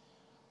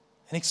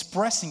and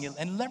expressing it,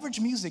 and leverage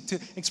music to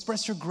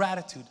express your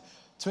gratitude,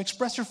 to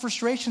express your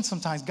frustration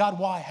sometimes. God,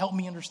 why? Help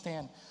me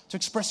understand. To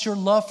express your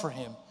love for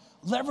him.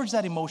 Leverage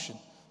that emotion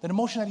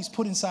that he's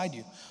put inside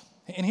you.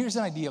 And here's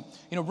an idea.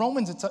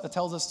 Romans, it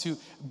tells us to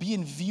be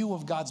in view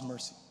of God's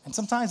mercy. And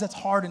sometimes that's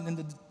hard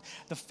in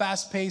the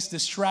fast-paced,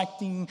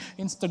 distracting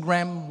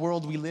Instagram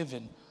world we live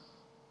in.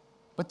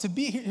 But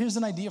here's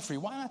an idea for you.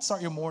 Why not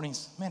start your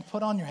mornings? Man,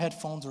 put on your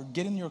headphones or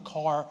get in your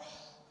car,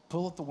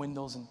 pull up the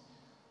windows and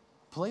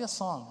play a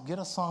song. Get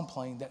a song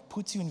playing that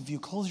puts you in view.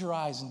 Close your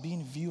eyes and be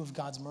in view of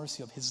God's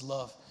mercy, of his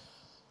love.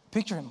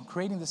 Picture him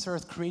creating this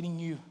earth, creating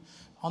you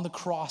on the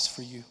cross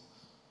for you,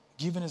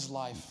 giving his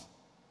life.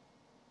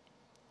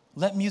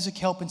 Let music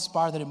help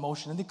inspire that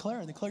emotion and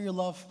declare your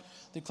love,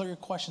 declare your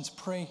questions,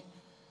 pray.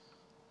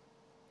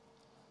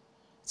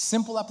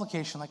 Simple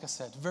application, like I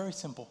said, very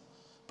simple,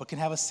 but can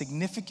have a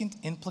significant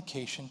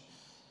implication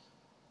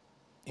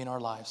in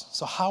our lives.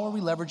 So how are we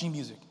leveraging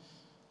music?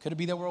 Could it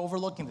be that we're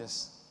overlooking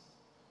this?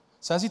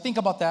 So as you think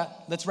about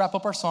that, let's wrap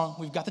up our song.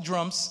 We've got the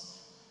drums.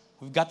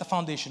 We've got the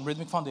foundation,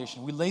 rhythmic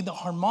foundation. We laid the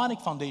harmonic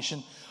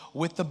foundation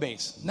with the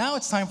bass. Now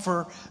it's time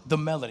for the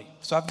melody.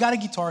 So I've got a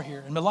guitar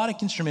here, and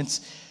melodic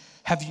instruments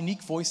have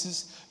unique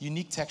voices,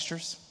 unique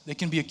textures. They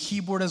can be a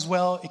keyboard as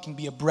well. It can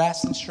be a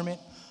brass instrument.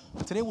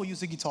 But today we'll use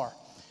the guitar.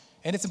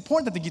 And it's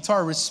important that the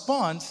guitar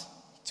responds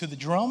to the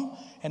drum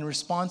and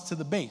responds to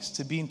the bass,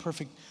 to be in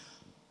perfect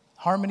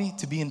harmony,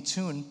 to be in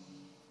tune,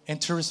 and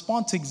to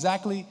respond to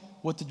exactly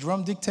what the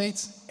drum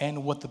dictates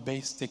and what the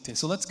bass dictates.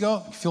 So let's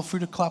go. Feel free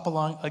to clap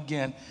along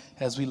again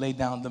as we lay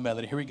down the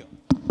melody. Here we go.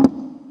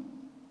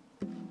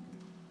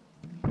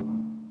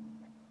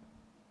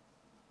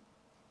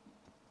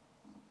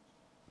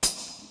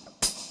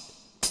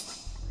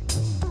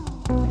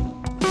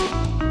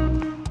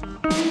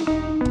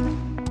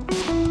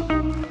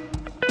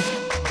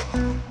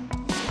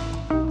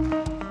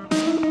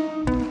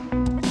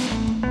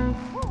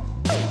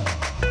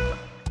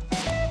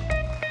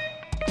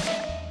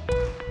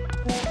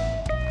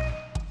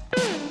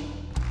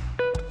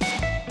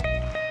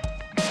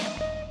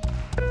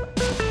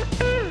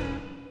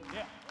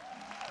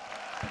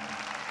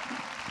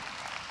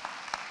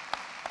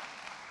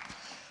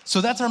 So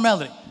that's our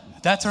melody.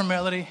 That's our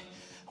melody.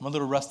 I'm a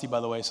little rusty,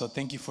 by the way, so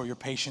thank you for your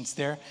patience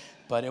there,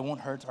 but it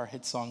won't hurt our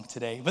hit song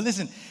today. But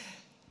listen,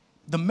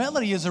 the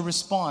melody is a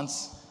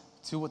response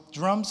to what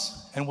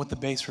drums and what the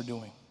bass are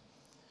doing.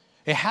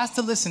 It has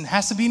to listen,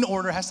 has to be in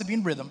order, has to be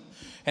in rhythm,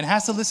 and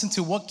has to listen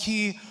to what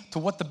key, to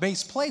what the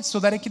bass plays so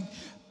that it can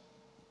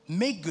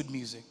make good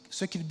music,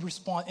 so it can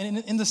respond. And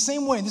in the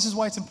same way, and this is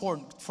why it's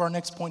important for our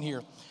next point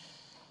here,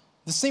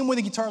 the same way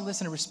the guitar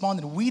listened and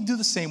responded, we do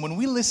the same. When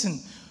we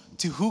listen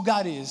to who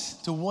God is,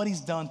 to what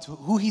he's done, to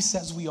who he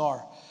says we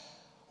are,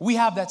 we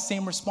have that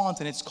same response,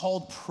 and it's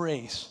called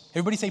praise.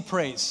 Everybody say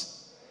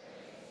praise.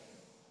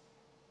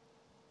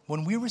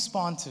 When we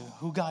respond to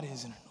who God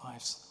is in our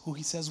lives, who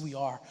he says we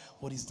are,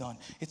 what he's done,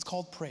 it's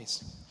called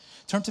praise.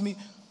 Turn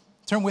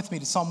with me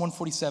to Psalm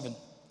 147.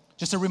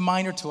 just a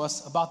reminder to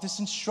us about this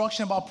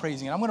instruction about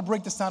praising. And I'm going to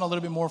break this down a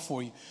little bit more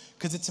for you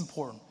because it's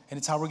important, and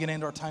it's how we're going to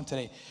end our time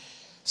today.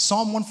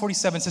 Psalm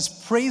 147 says,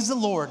 praise the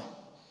Lord.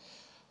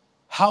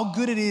 How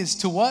good it is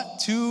to what?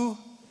 To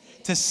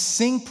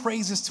sing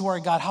praises to our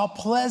God. How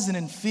pleasant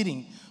and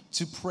fitting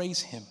to praise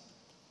him.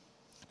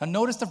 Now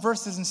notice the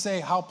verse doesn't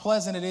say how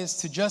pleasant it is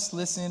to just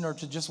listen or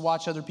to just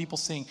watch other people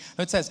sing.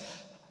 No, it says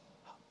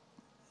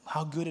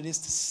how good it is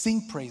to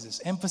sing praises.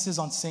 Emphasis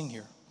on sing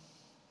here.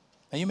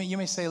 Now you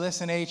may say,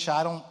 listen, H,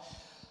 I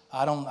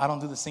don't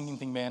do the singing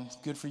thing, man. It's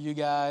good for you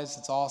guys.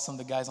 It's awesome.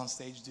 The guys on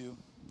stage do.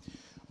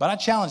 But I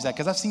challenge that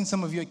because I've seen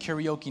some of you at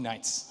karaoke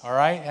nights, all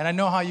right? And I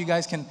know how you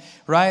guys can,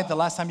 right? The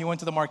last time you went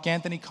to the Mark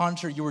Anthony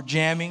concert, you were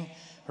jamming,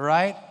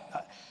 right?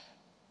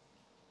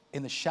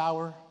 In the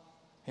shower,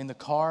 in the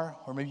car,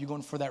 or maybe you're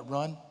going for that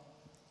run.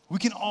 We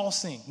can all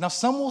sing. Now,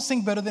 some will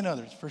sing better than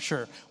others, for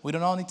sure. We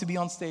don't all need to be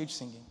on stage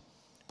singing.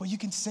 But you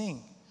can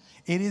sing.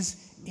 It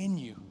is in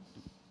you.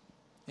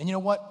 And you know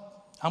what?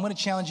 I'm going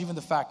to challenge even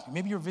the fact,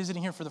 maybe you're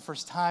visiting here for the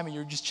first time and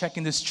you're just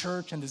checking this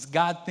church and this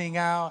God thing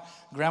out.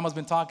 Grandma's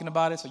been talking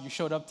about it, so you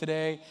showed up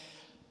today.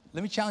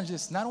 Let me challenge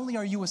this. Not only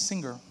are you a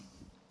singer,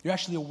 you're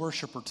actually a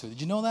worshiper too. Did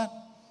you know that?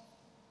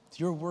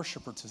 You're a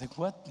worshiper too. It's like,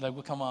 what? Like,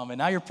 well, come on, man.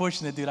 Now you're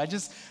pushing it, dude.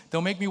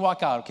 Don't make me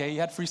walk out, okay? You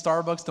had free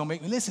Starbucks. Don't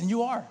make me. Listen,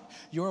 you are.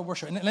 You're a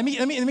worshiper. And let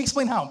me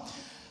explain how.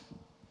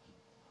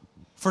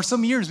 For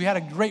some years, we had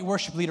a great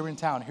worship leader in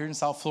town here in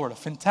South Florida.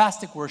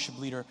 Fantastic worship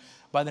leader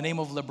by the name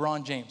of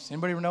LeBron James.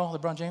 Anybody know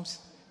LeBron James?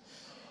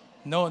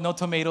 No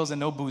tomatoes and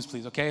no booze,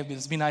 please, okay?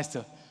 Let's be nice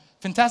to.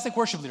 Fantastic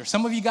worship leader.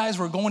 Some of you guys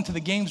were going to the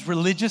games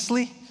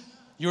religiously.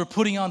 You were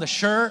putting on the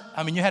shirt.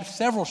 I mean, you had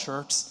several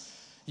shirts.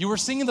 You were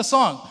singing the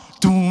song.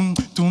 Doom,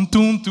 doom,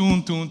 doom,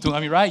 doom, doom, doom. I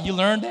mean, right? You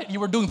learned it. You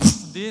were doing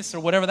this or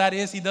whatever that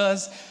is he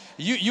does.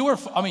 You were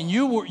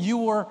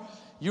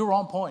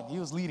on point. He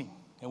was leading,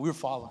 and we were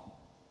following.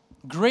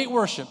 Great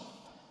worship.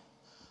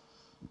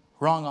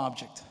 Wrong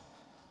object,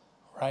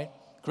 right?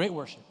 Great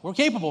worship. We're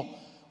capable.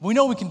 We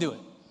know we can do it.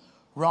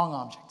 Wrong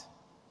object.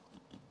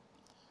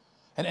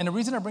 And the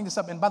reason I bring this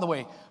up, and by the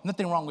way,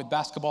 nothing wrong with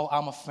basketball.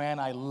 I'm a fan.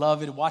 I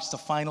love it. Watch the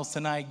finals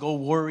tonight. Go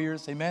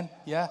Warriors. Amen?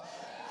 Yeah?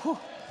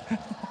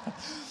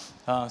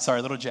 Sorry,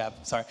 a little jab.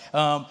 Sorry.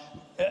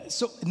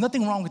 So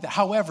nothing wrong with that.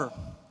 However,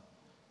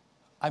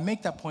 I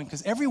make that point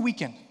because every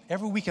weekend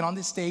on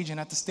this stage and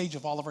at the stage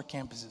of all of our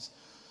campuses,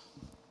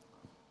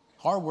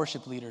 our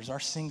worship leaders, our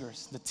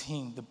singers, the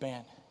team, the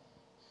band,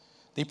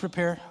 they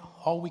prepare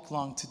all week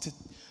long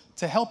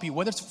to help you,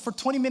 whether it's for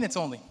 20 minutes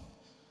only,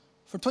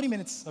 for 20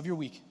 minutes of your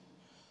week.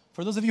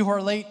 For those of you who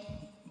are late,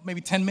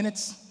 maybe 10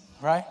 minutes,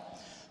 right?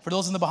 For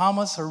those in the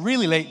Bahamas who are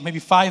really late, maybe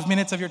 5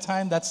 minutes of your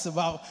time. That's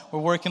about,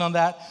 we're working on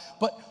that.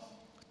 But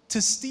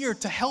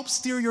to help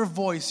steer your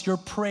voice, your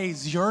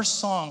praise, your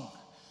song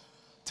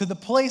to the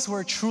place where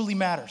it truly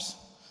matters,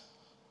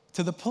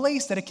 to the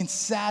place that it can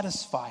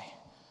satisfy,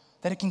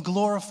 that it can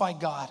glorify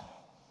God.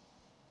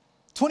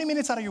 20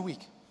 minutes out of your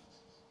week.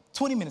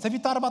 20 minutes. Have you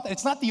thought about that?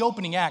 It's not the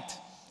opening act.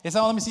 It's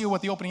not, let me see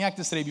what the opening act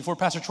is today before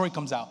Pastor Troy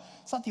comes out.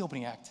 It's not the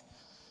opening act.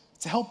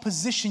 It's to help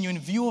position you in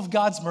view of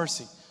God's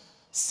mercy.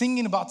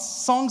 Singing about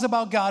songs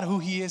about God, who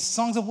he is,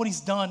 songs of what he's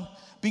done,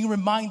 being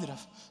reminded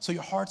of, so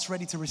your heart's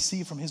ready to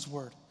receive from his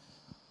word.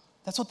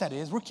 That's what that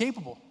is. We're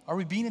capable. Are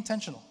we being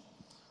intentional?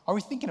 Are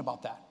we thinking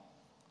about that?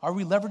 Are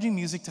we leveraging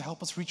music to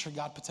help us reach our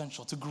God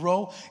potential, to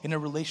grow in a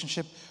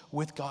relationship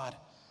with God?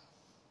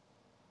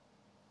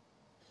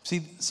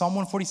 See, Psalm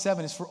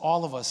 147 is for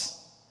all of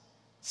us.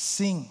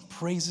 Sing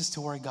praises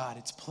to our God.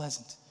 It's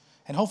pleasant.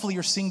 And hopefully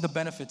you're seeing the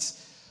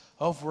benefits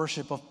of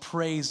worship, of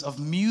praise, of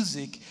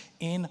music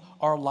in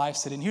our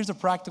lives today. And here's a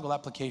practical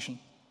application.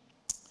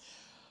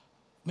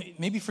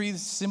 Maybe for you,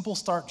 this simple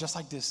start just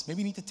like this.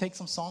 Maybe you need to take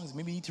some songs.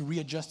 Maybe you need to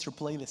readjust your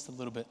playlist a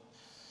little bit.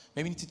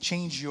 Maybe you need to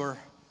change your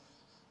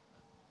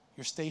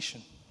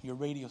station, your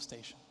radio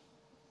station.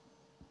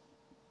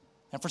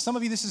 And for some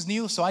of you, this is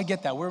new, so I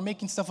get that. We're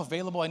making stuff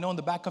available. I know in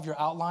the back of your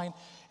outline,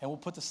 and we'll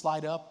put the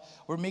slide up.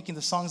 We're making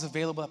the songs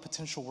available at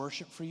Potential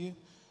Worship for you.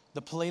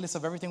 The playlist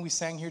of everything we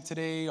sang here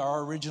today,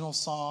 our original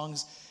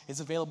songs,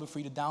 is available for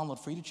you to download,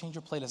 for you to change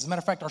your playlist. As a matter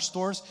of fact, our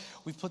stores,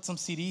 we've put some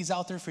CDs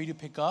out there for you to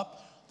pick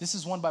up. This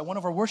is one by one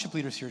of our worship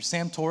leaders here,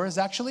 Sam Torres,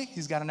 actually.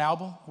 He's got an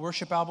album,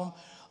 worship album.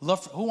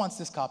 Who wants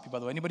this copy, by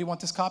the way? Anybody want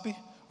this copy?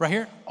 Right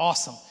here?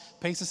 Awesome.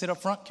 Pays to sit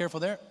up front. Careful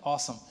there.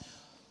 Awesome.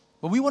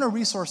 But we want to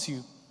resource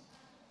you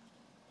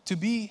to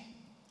be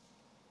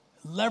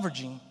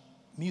leveraging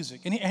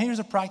music. And here's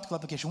a practical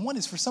application. One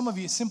is for some of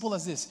you, as simple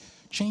as this.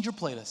 Change your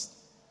playlist.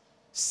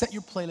 Set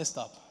your playlist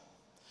up.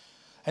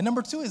 And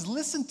number two is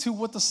listen to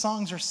what the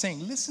songs are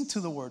saying. Listen to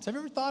the words. Have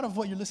you ever thought of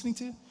what you're listening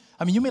to?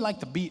 I mean, you may like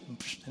the beat,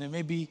 and it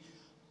may be,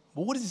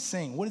 but what is it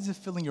saying? What is it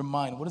filling your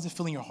mind? What is it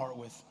filling your heart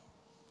with?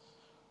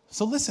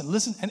 So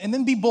listen, and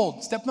then be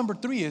bold. Step number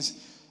 3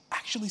 is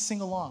actually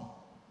sing along.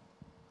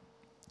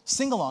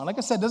 Sing along. Like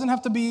I said, it doesn't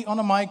have to be on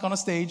a mic, on a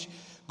stage.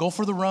 Go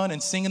for the run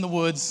and sing in the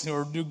woods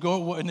or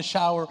go in the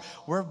shower,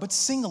 but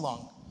sing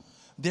along.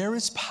 There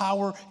is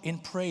power in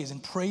praise,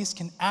 and praise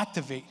can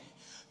activate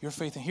your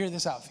faith. And hear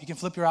this out. If you can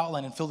flip your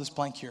outline and fill this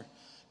blank here.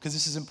 because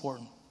this is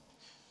important.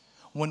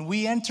 When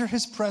we enter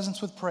his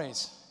presence with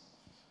praise,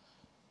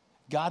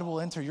 God will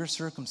enter your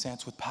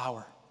circumstance with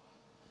power.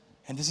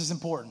 And this is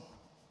important.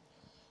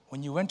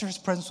 When you enter his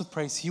presence with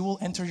praise, he will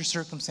enter your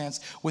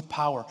circumstance with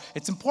power.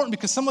 It's important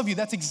because some of you,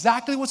 that's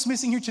exactly what's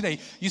missing here today.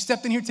 You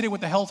stepped in here today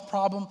with a health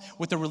problem,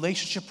 with a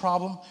relationship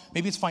problem.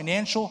 Maybe it's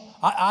financial.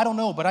 I don't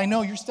know, but I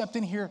know you stepped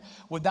in here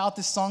without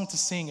this song to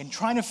sing and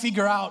trying to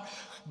figure out,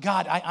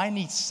 God, I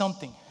need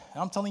something.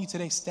 And I'm telling you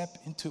today, step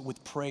into it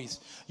with praise.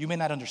 You may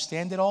not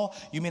understand it all.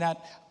 You may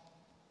not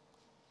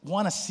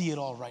want to see it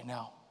all right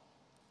now.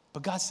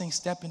 But God's saying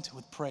step into it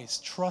with praise.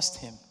 Trust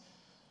him.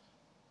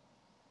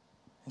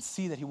 And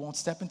see that he won't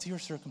step into your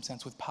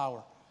circumstance with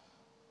power.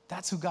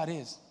 That's who God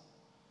is.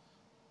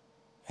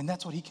 And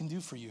that's what he can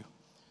do for you.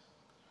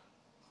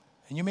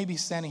 And you may be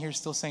standing here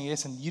still saying,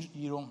 listen,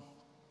 you don't,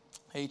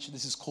 H,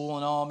 this is cool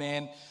and all,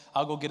 man.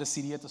 I'll go get a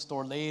CD at the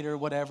store later,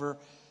 whatever.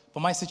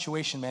 But my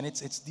situation, man,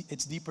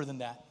 it's deeper than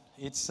that.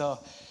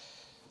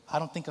 I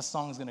don't think a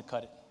song is going to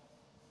cut it.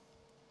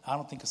 I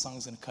don't think a song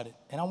is going to cut it.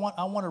 And I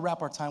want to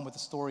wrap our time with the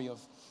story of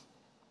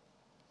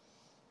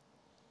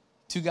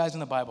two guys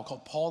in the Bible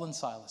called Paul and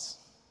Silas.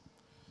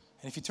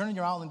 And if you turn in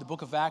your outline, the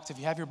book of Acts, if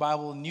you have your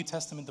Bible in the New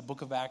Testament, the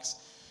book of Acts,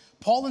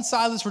 Paul and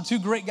Silas were two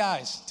great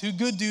guys, two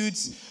good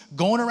dudes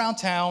going around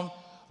town,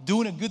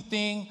 doing a good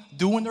thing,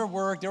 doing their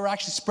work. They were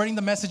actually spreading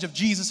the message of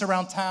Jesus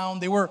around town.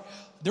 They were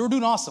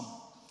doing awesome.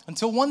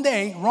 Until one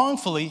day,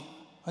 wrongfully,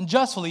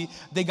 unjustly,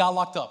 they got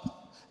locked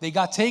up. They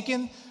got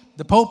taken.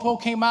 The popo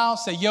came out,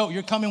 said, yo,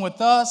 you're coming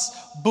with us.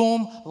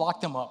 Boom,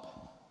 locked them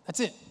up. That's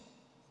it.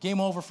 Game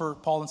over for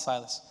Paul and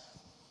Silas.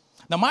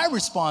 Now, my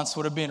response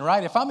would have been,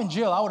 right, if I'm in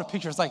jail, I would have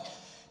pictured, it's like,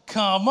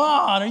 come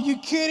on, are you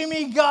kidding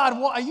me, God?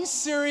 What, are you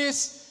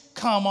serious?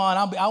 Come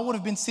on, I would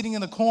have been sitting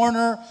in the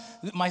corner.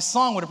 My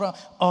song would have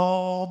been,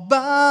 all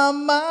by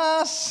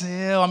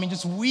myself. I mean,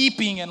 just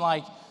weeping and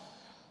like,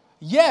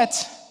 yet,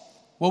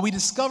 what we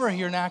discover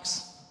here in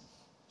Acts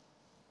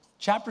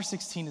chapter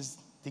 16 is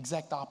the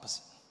exact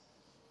opposite.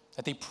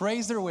 That they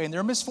praise their way, in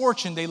their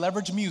misfortune, they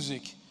leverage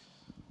music,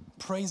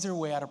 praise their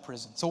way out of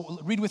prison. So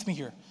read with me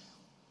here.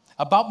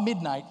 About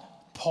midnight,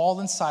 Paul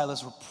and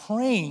Silas were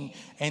praying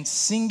and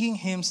singing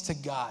hymns to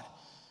God.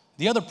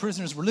 The other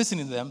prisoners were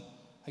listening to them.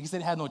 I guess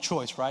they had no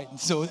choice, right?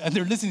 So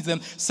they're listening to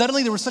them.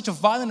 Suddenly, there was such a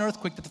violent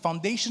earthquake that the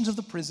foundations of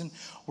the prison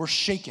were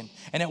shaken.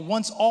 And at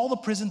once, all the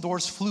prison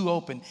doors flew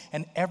open,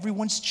 and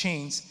everyone's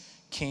chains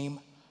came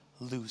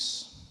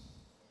loose.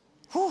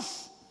 Whew,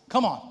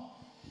 come on.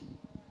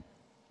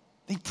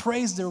 They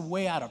praised their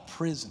way out of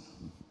prison.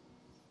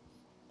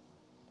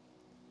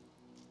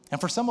 And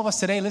for some of us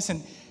today,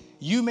 listen,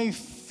 you may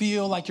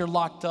feel like you're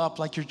locked up,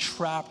 like you're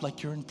trapped,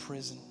 like you're in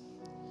prison.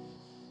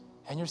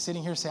 And you're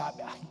sitting here saying,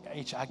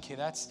 okay,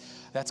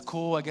 that's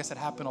cool. I guess it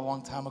happened a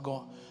long time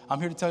ago. I'm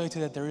here to tell you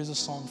today that there is a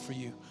song for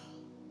you.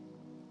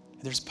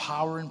 There's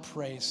power in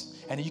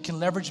praise. And you can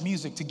leverage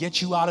music to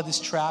get you out of this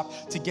trap,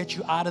 to get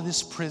you out of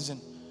this prison.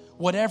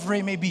 Whatever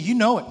it may be, you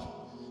know it.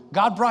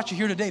 God brought you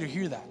here today to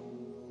hear that.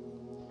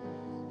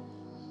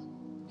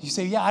 You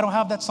say, yeah, I don't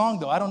have that song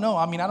though. I don't know.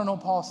 I mean, I don't know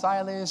Paul,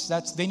 Silas.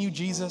 They knew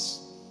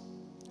Jesus.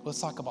 Let's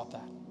talk about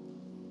that.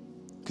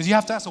 Because you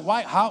have to ask,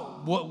 why,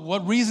 how,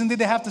 what reason did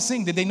they have to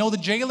sing? Did they know the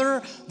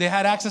jailer? They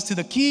had access to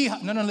the key?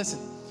 No, listen.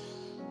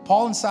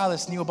 Paul and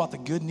Silas knew about the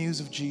good news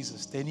of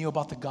Jesus. They knew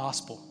about the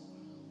gospel.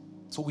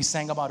 That's what we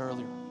sang about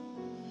earlier.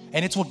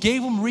 And it's what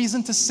gave them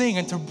reason to sing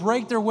and to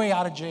break their way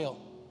out of jail.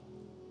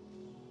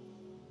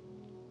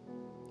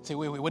 Say,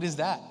 wait, what is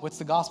that? What's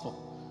the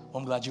gospel? Well,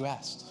 I'm glad you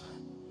asked.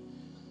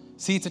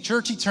 See, it's a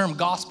churchy term,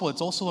 gospel.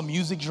 It's also a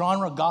music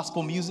genre,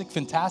 gospel music.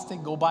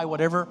 Fantastic. Go buy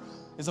whatever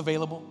is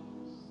available.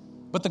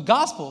 But the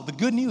gospel, the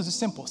good news is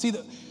simple. See,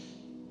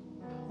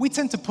 we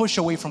tend to push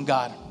away from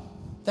God.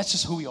 That's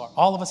just who we are,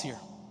 all of us here.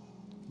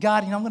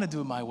 God, I'm going to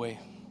do it my way.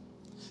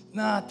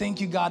 Nah, thank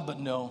you, God, but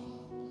no.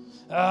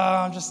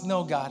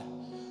 No, God.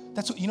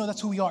 That's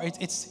who we are.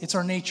 It's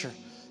our nature.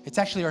 It's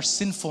actually our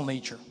sinful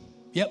nature.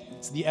 Yep,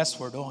 it's the S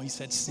word. Oh, he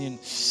said sin.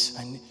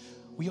 And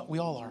we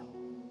all are.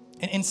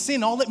 And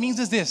sin, all it means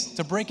is this,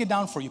 to break it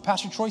down for you.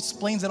 Pastor Troy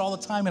explains it all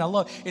the time, and I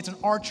love it. It's an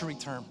archery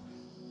term.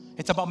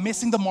 It's about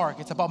missing the mark.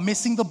 It's about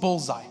missing the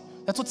bullseye.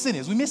 That's what sin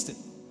is. We missed it.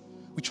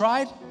 We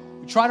tried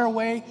our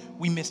way,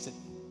 we missed it.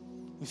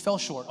 We fell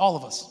short, all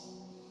of us.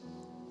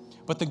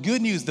 But the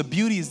good news, the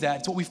beauty is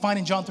that, it's what we find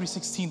in John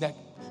 3:16, that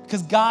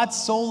because God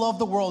so loved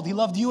the world, he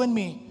loved you and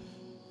me,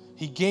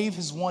 he gave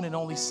his one and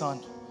only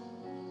son.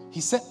 He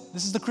said,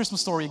 this is the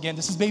Christmas story again,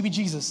 this is baby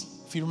Jesus,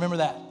 if you remember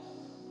that.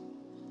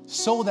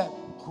 So that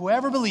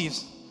whoever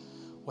believes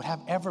would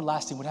have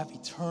everlasting, would have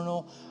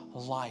eternal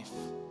life.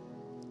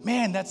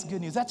 Man, that's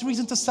good news. That's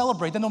reason to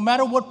celebrate. That no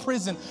matter what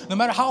prison, no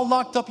matter how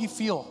locked up you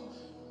feel,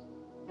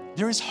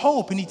 there is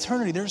hope in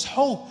eternity. There is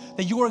hope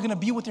that you are going to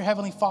be with your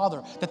Heavenly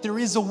Father, that there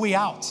is a way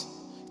out.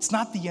 It's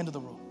not the end of the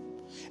road.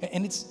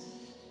 And it's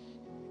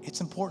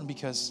important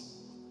because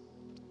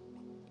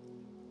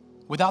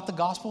without the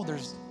gospel, there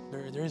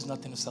is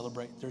nothing to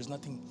celebrate. There's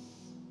nothing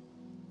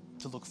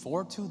to look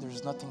forward to.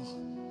 There's nothing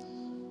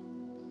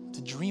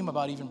to dream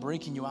about even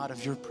breaking you out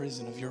of your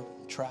prison, of your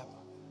trap.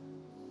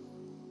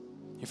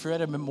 If you're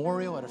at a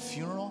memorial, at a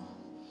funeral,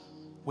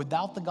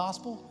 without the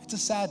gospel, it's a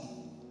sad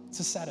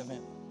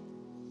event.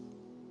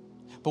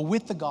 But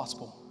with the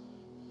gospel,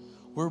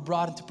 we're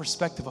brought into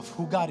perspective of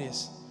who God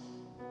is,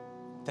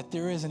 that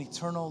there is an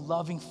eternal,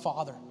 loving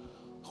Father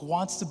who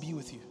wants to be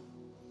with you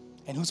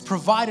and who's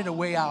provided a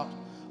way out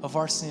of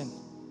our sin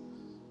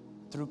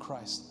through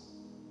Christ.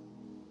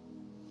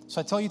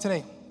 So I tell you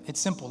today, it's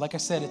simple. Like I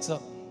said, it's a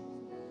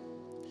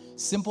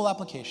simple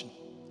application.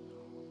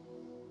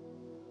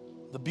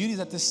 The beauty is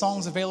that this song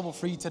is available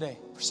for you today.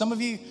 For some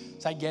of you,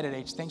 I get it,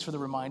 H. Thanks for the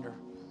reminder.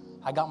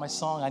 I got my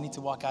song. I need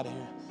to walk out of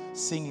here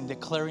singing,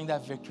 declaring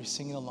that victory,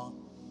 singing along.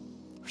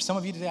 For some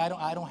of you today,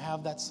 I don't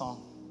have that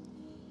song.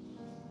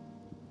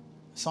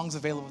 The song's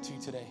available to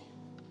you today.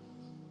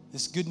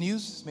 This good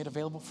news is made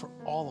available for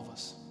all of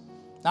us.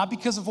 Not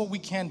because of what we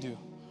can do,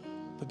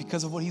 but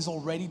because of what he's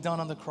already done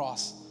on the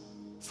cross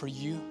for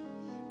you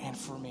and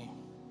for me.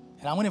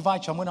 And I'm going to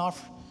invite you, I'm going to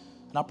offer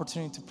an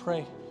opportunity to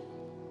pray,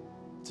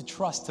 to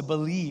trust, to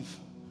believe,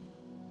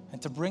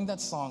 and to bring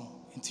that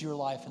song into your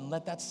life and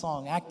let that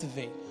song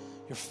activate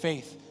your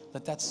faith.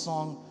 Let that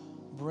song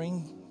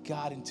bring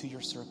God into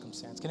your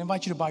circumstance. Can I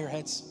invite you to bow your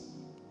heads?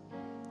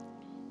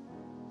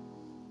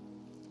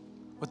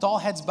 With all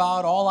heads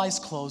bowed, all eyes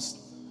closed,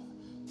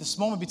 this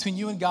moment between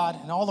you and God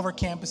and all of our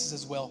campuses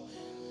as well.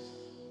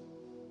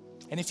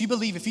 And if you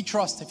believe, if you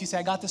trust, if you say,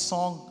 I got this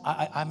song,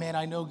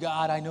 I know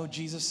God, I know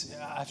Jesus,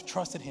 I've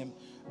trusted him,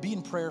 be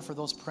in prayer for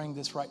those praying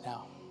this right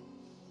now.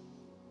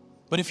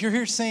 But if you're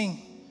here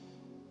saying,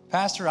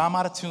 Pastor, I'm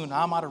out of tune,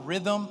 I'm out of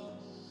rhythm,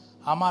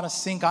 I'm out of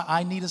sync,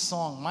 I need a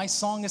song. My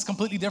song is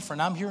completely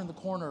different. I'm here in the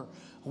corner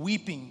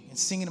weeping and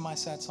singing my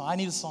sad song. I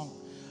need a song.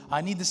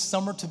 I need this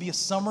summer to be a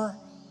summer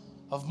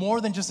of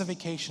more than just a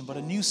vacation, but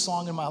a new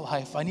song in my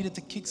life. I need it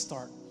to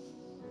kickstart.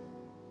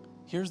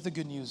 Here's the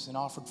good news and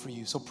offered for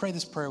you. So pray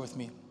this prayer with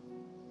me.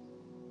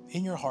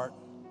 In your heart,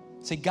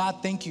 say, God,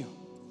 thank you.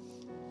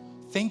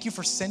 Thank you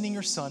for sending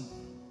your son.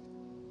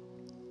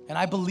 And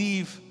I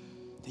believe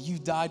that you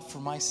died for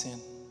my sin.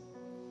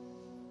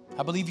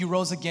 I believe you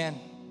rose again.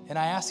 And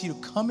I ask you to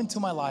come into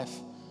my life.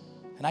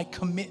 And I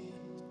commit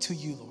to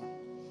you, Lord.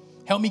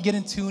 Help me get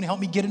in tune. Help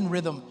me get in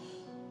rhythm.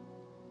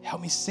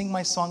 Help me sing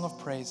my song of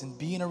praise and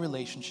be in a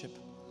relationship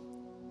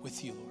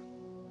with you, Lord.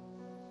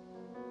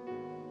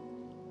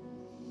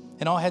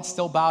 And all heads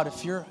still bowed.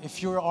 If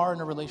you are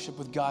in a relationship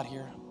with God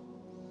here,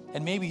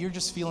 and maybe you're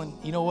just feeling,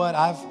 you know what,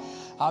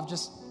 I've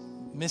just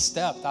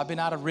misstepped. I've been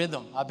out of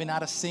rhythm. I've been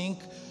out of sync.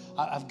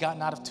 I've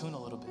gotten out of tune a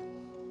little bit.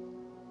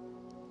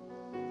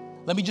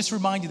 Let me just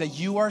remind you that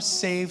you are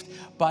saved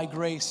by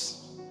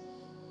grace,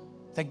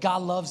 that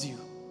God loves you.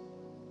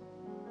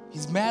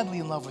 He's madly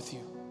in love with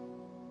you.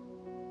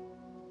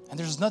 And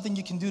there's nothing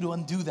you can do to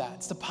undo that.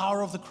 It's the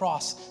power of the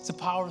cross. It's the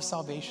power of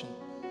salvation.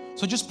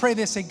 So just pray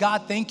this. Say,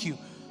 God, thank you.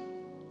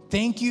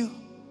 Thank you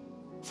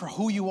for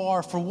who you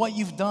are, for what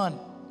you've done.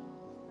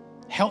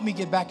 Help me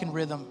get back in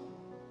rhythm.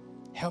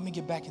 Help me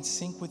get back in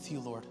sync with you,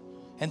 Lord.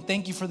 And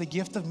thank you for the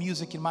gift of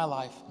music in my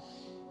life.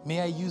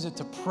 May I use it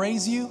to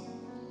praise you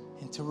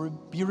and to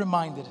be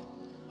reminded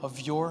of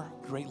your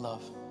great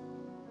love.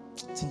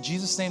 It's in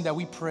Jesus' name that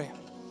we pray.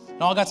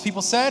 And all God's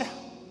people said,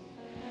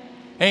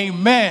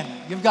 amen.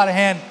 Give God a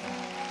hand.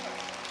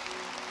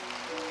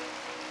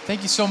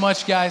 Thank you so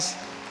much, guys,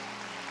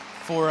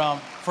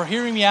 for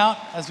hearing me out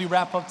as we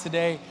wrap up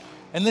today.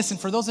 And listen,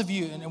 for those of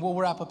you, and we'll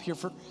wrap up here,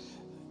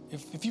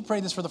 if you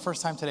prayed this for the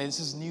first time today, this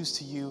is news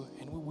to you,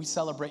 and we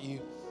celebrate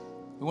you.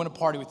 We want to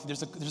party with you.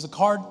 There's a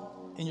card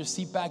in your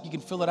seat back. You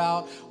can fill it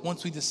out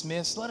once we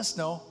dismiss. Let us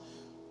know.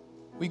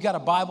 We've got a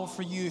Bible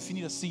for you. If you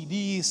need a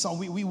CD,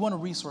 we want to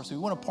resource you.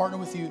 We want to partner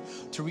with you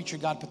to reach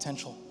your God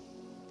potential.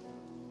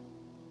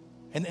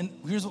 And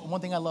here's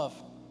one thing I love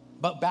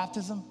about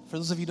baptism. For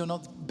those of you who don't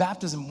know,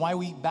 baptism, why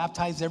we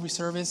baptize every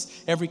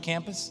service, every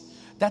campus,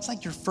 that's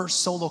like your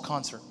first solo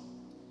concert.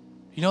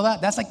 You know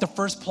that? That's like the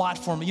first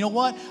platform. You know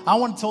what? I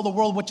want to tell the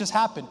world what just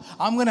happened.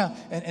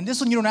 And this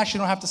one you don't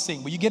have to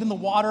sing, but you get in the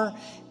water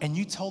and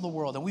you tell the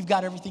world. And we've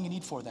got everything you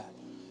need for that.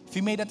 If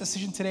you made that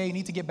decision today, you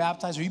need to get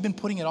baptized, or you've been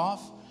putting it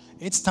off,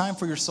 it's time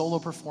for your solo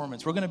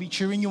performance. We're going to be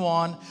cheering you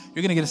on.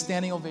 You're going to get a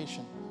standing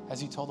ovation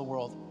as you tell the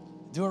world.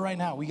 Do it right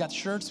now. We got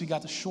shirts, we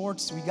got the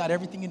shorts, we got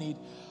everything you need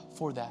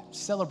for that.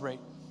 Celebrate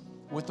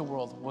with the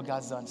world what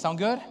God's done. Sound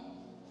good?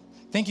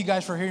 Thank you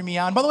guys for hearing me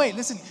out. And by the way,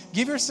 listen,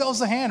 give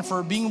yourselves a hand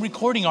for being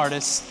recording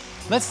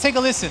artists. Let's take a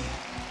listen.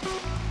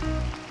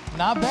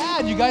 Not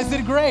bad. You guys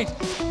did great.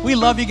 We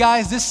love you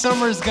guys. This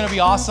summer is going to be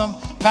awesome.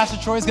 Pastor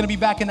Troy is going to be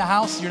back in the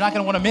house. You're not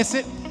going to want to miss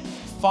it.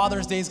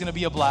 Father's Day is going to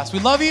be a blast. We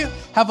love you.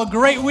 Have a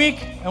great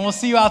week, and we'll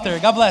see you out there.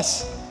 God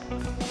bless.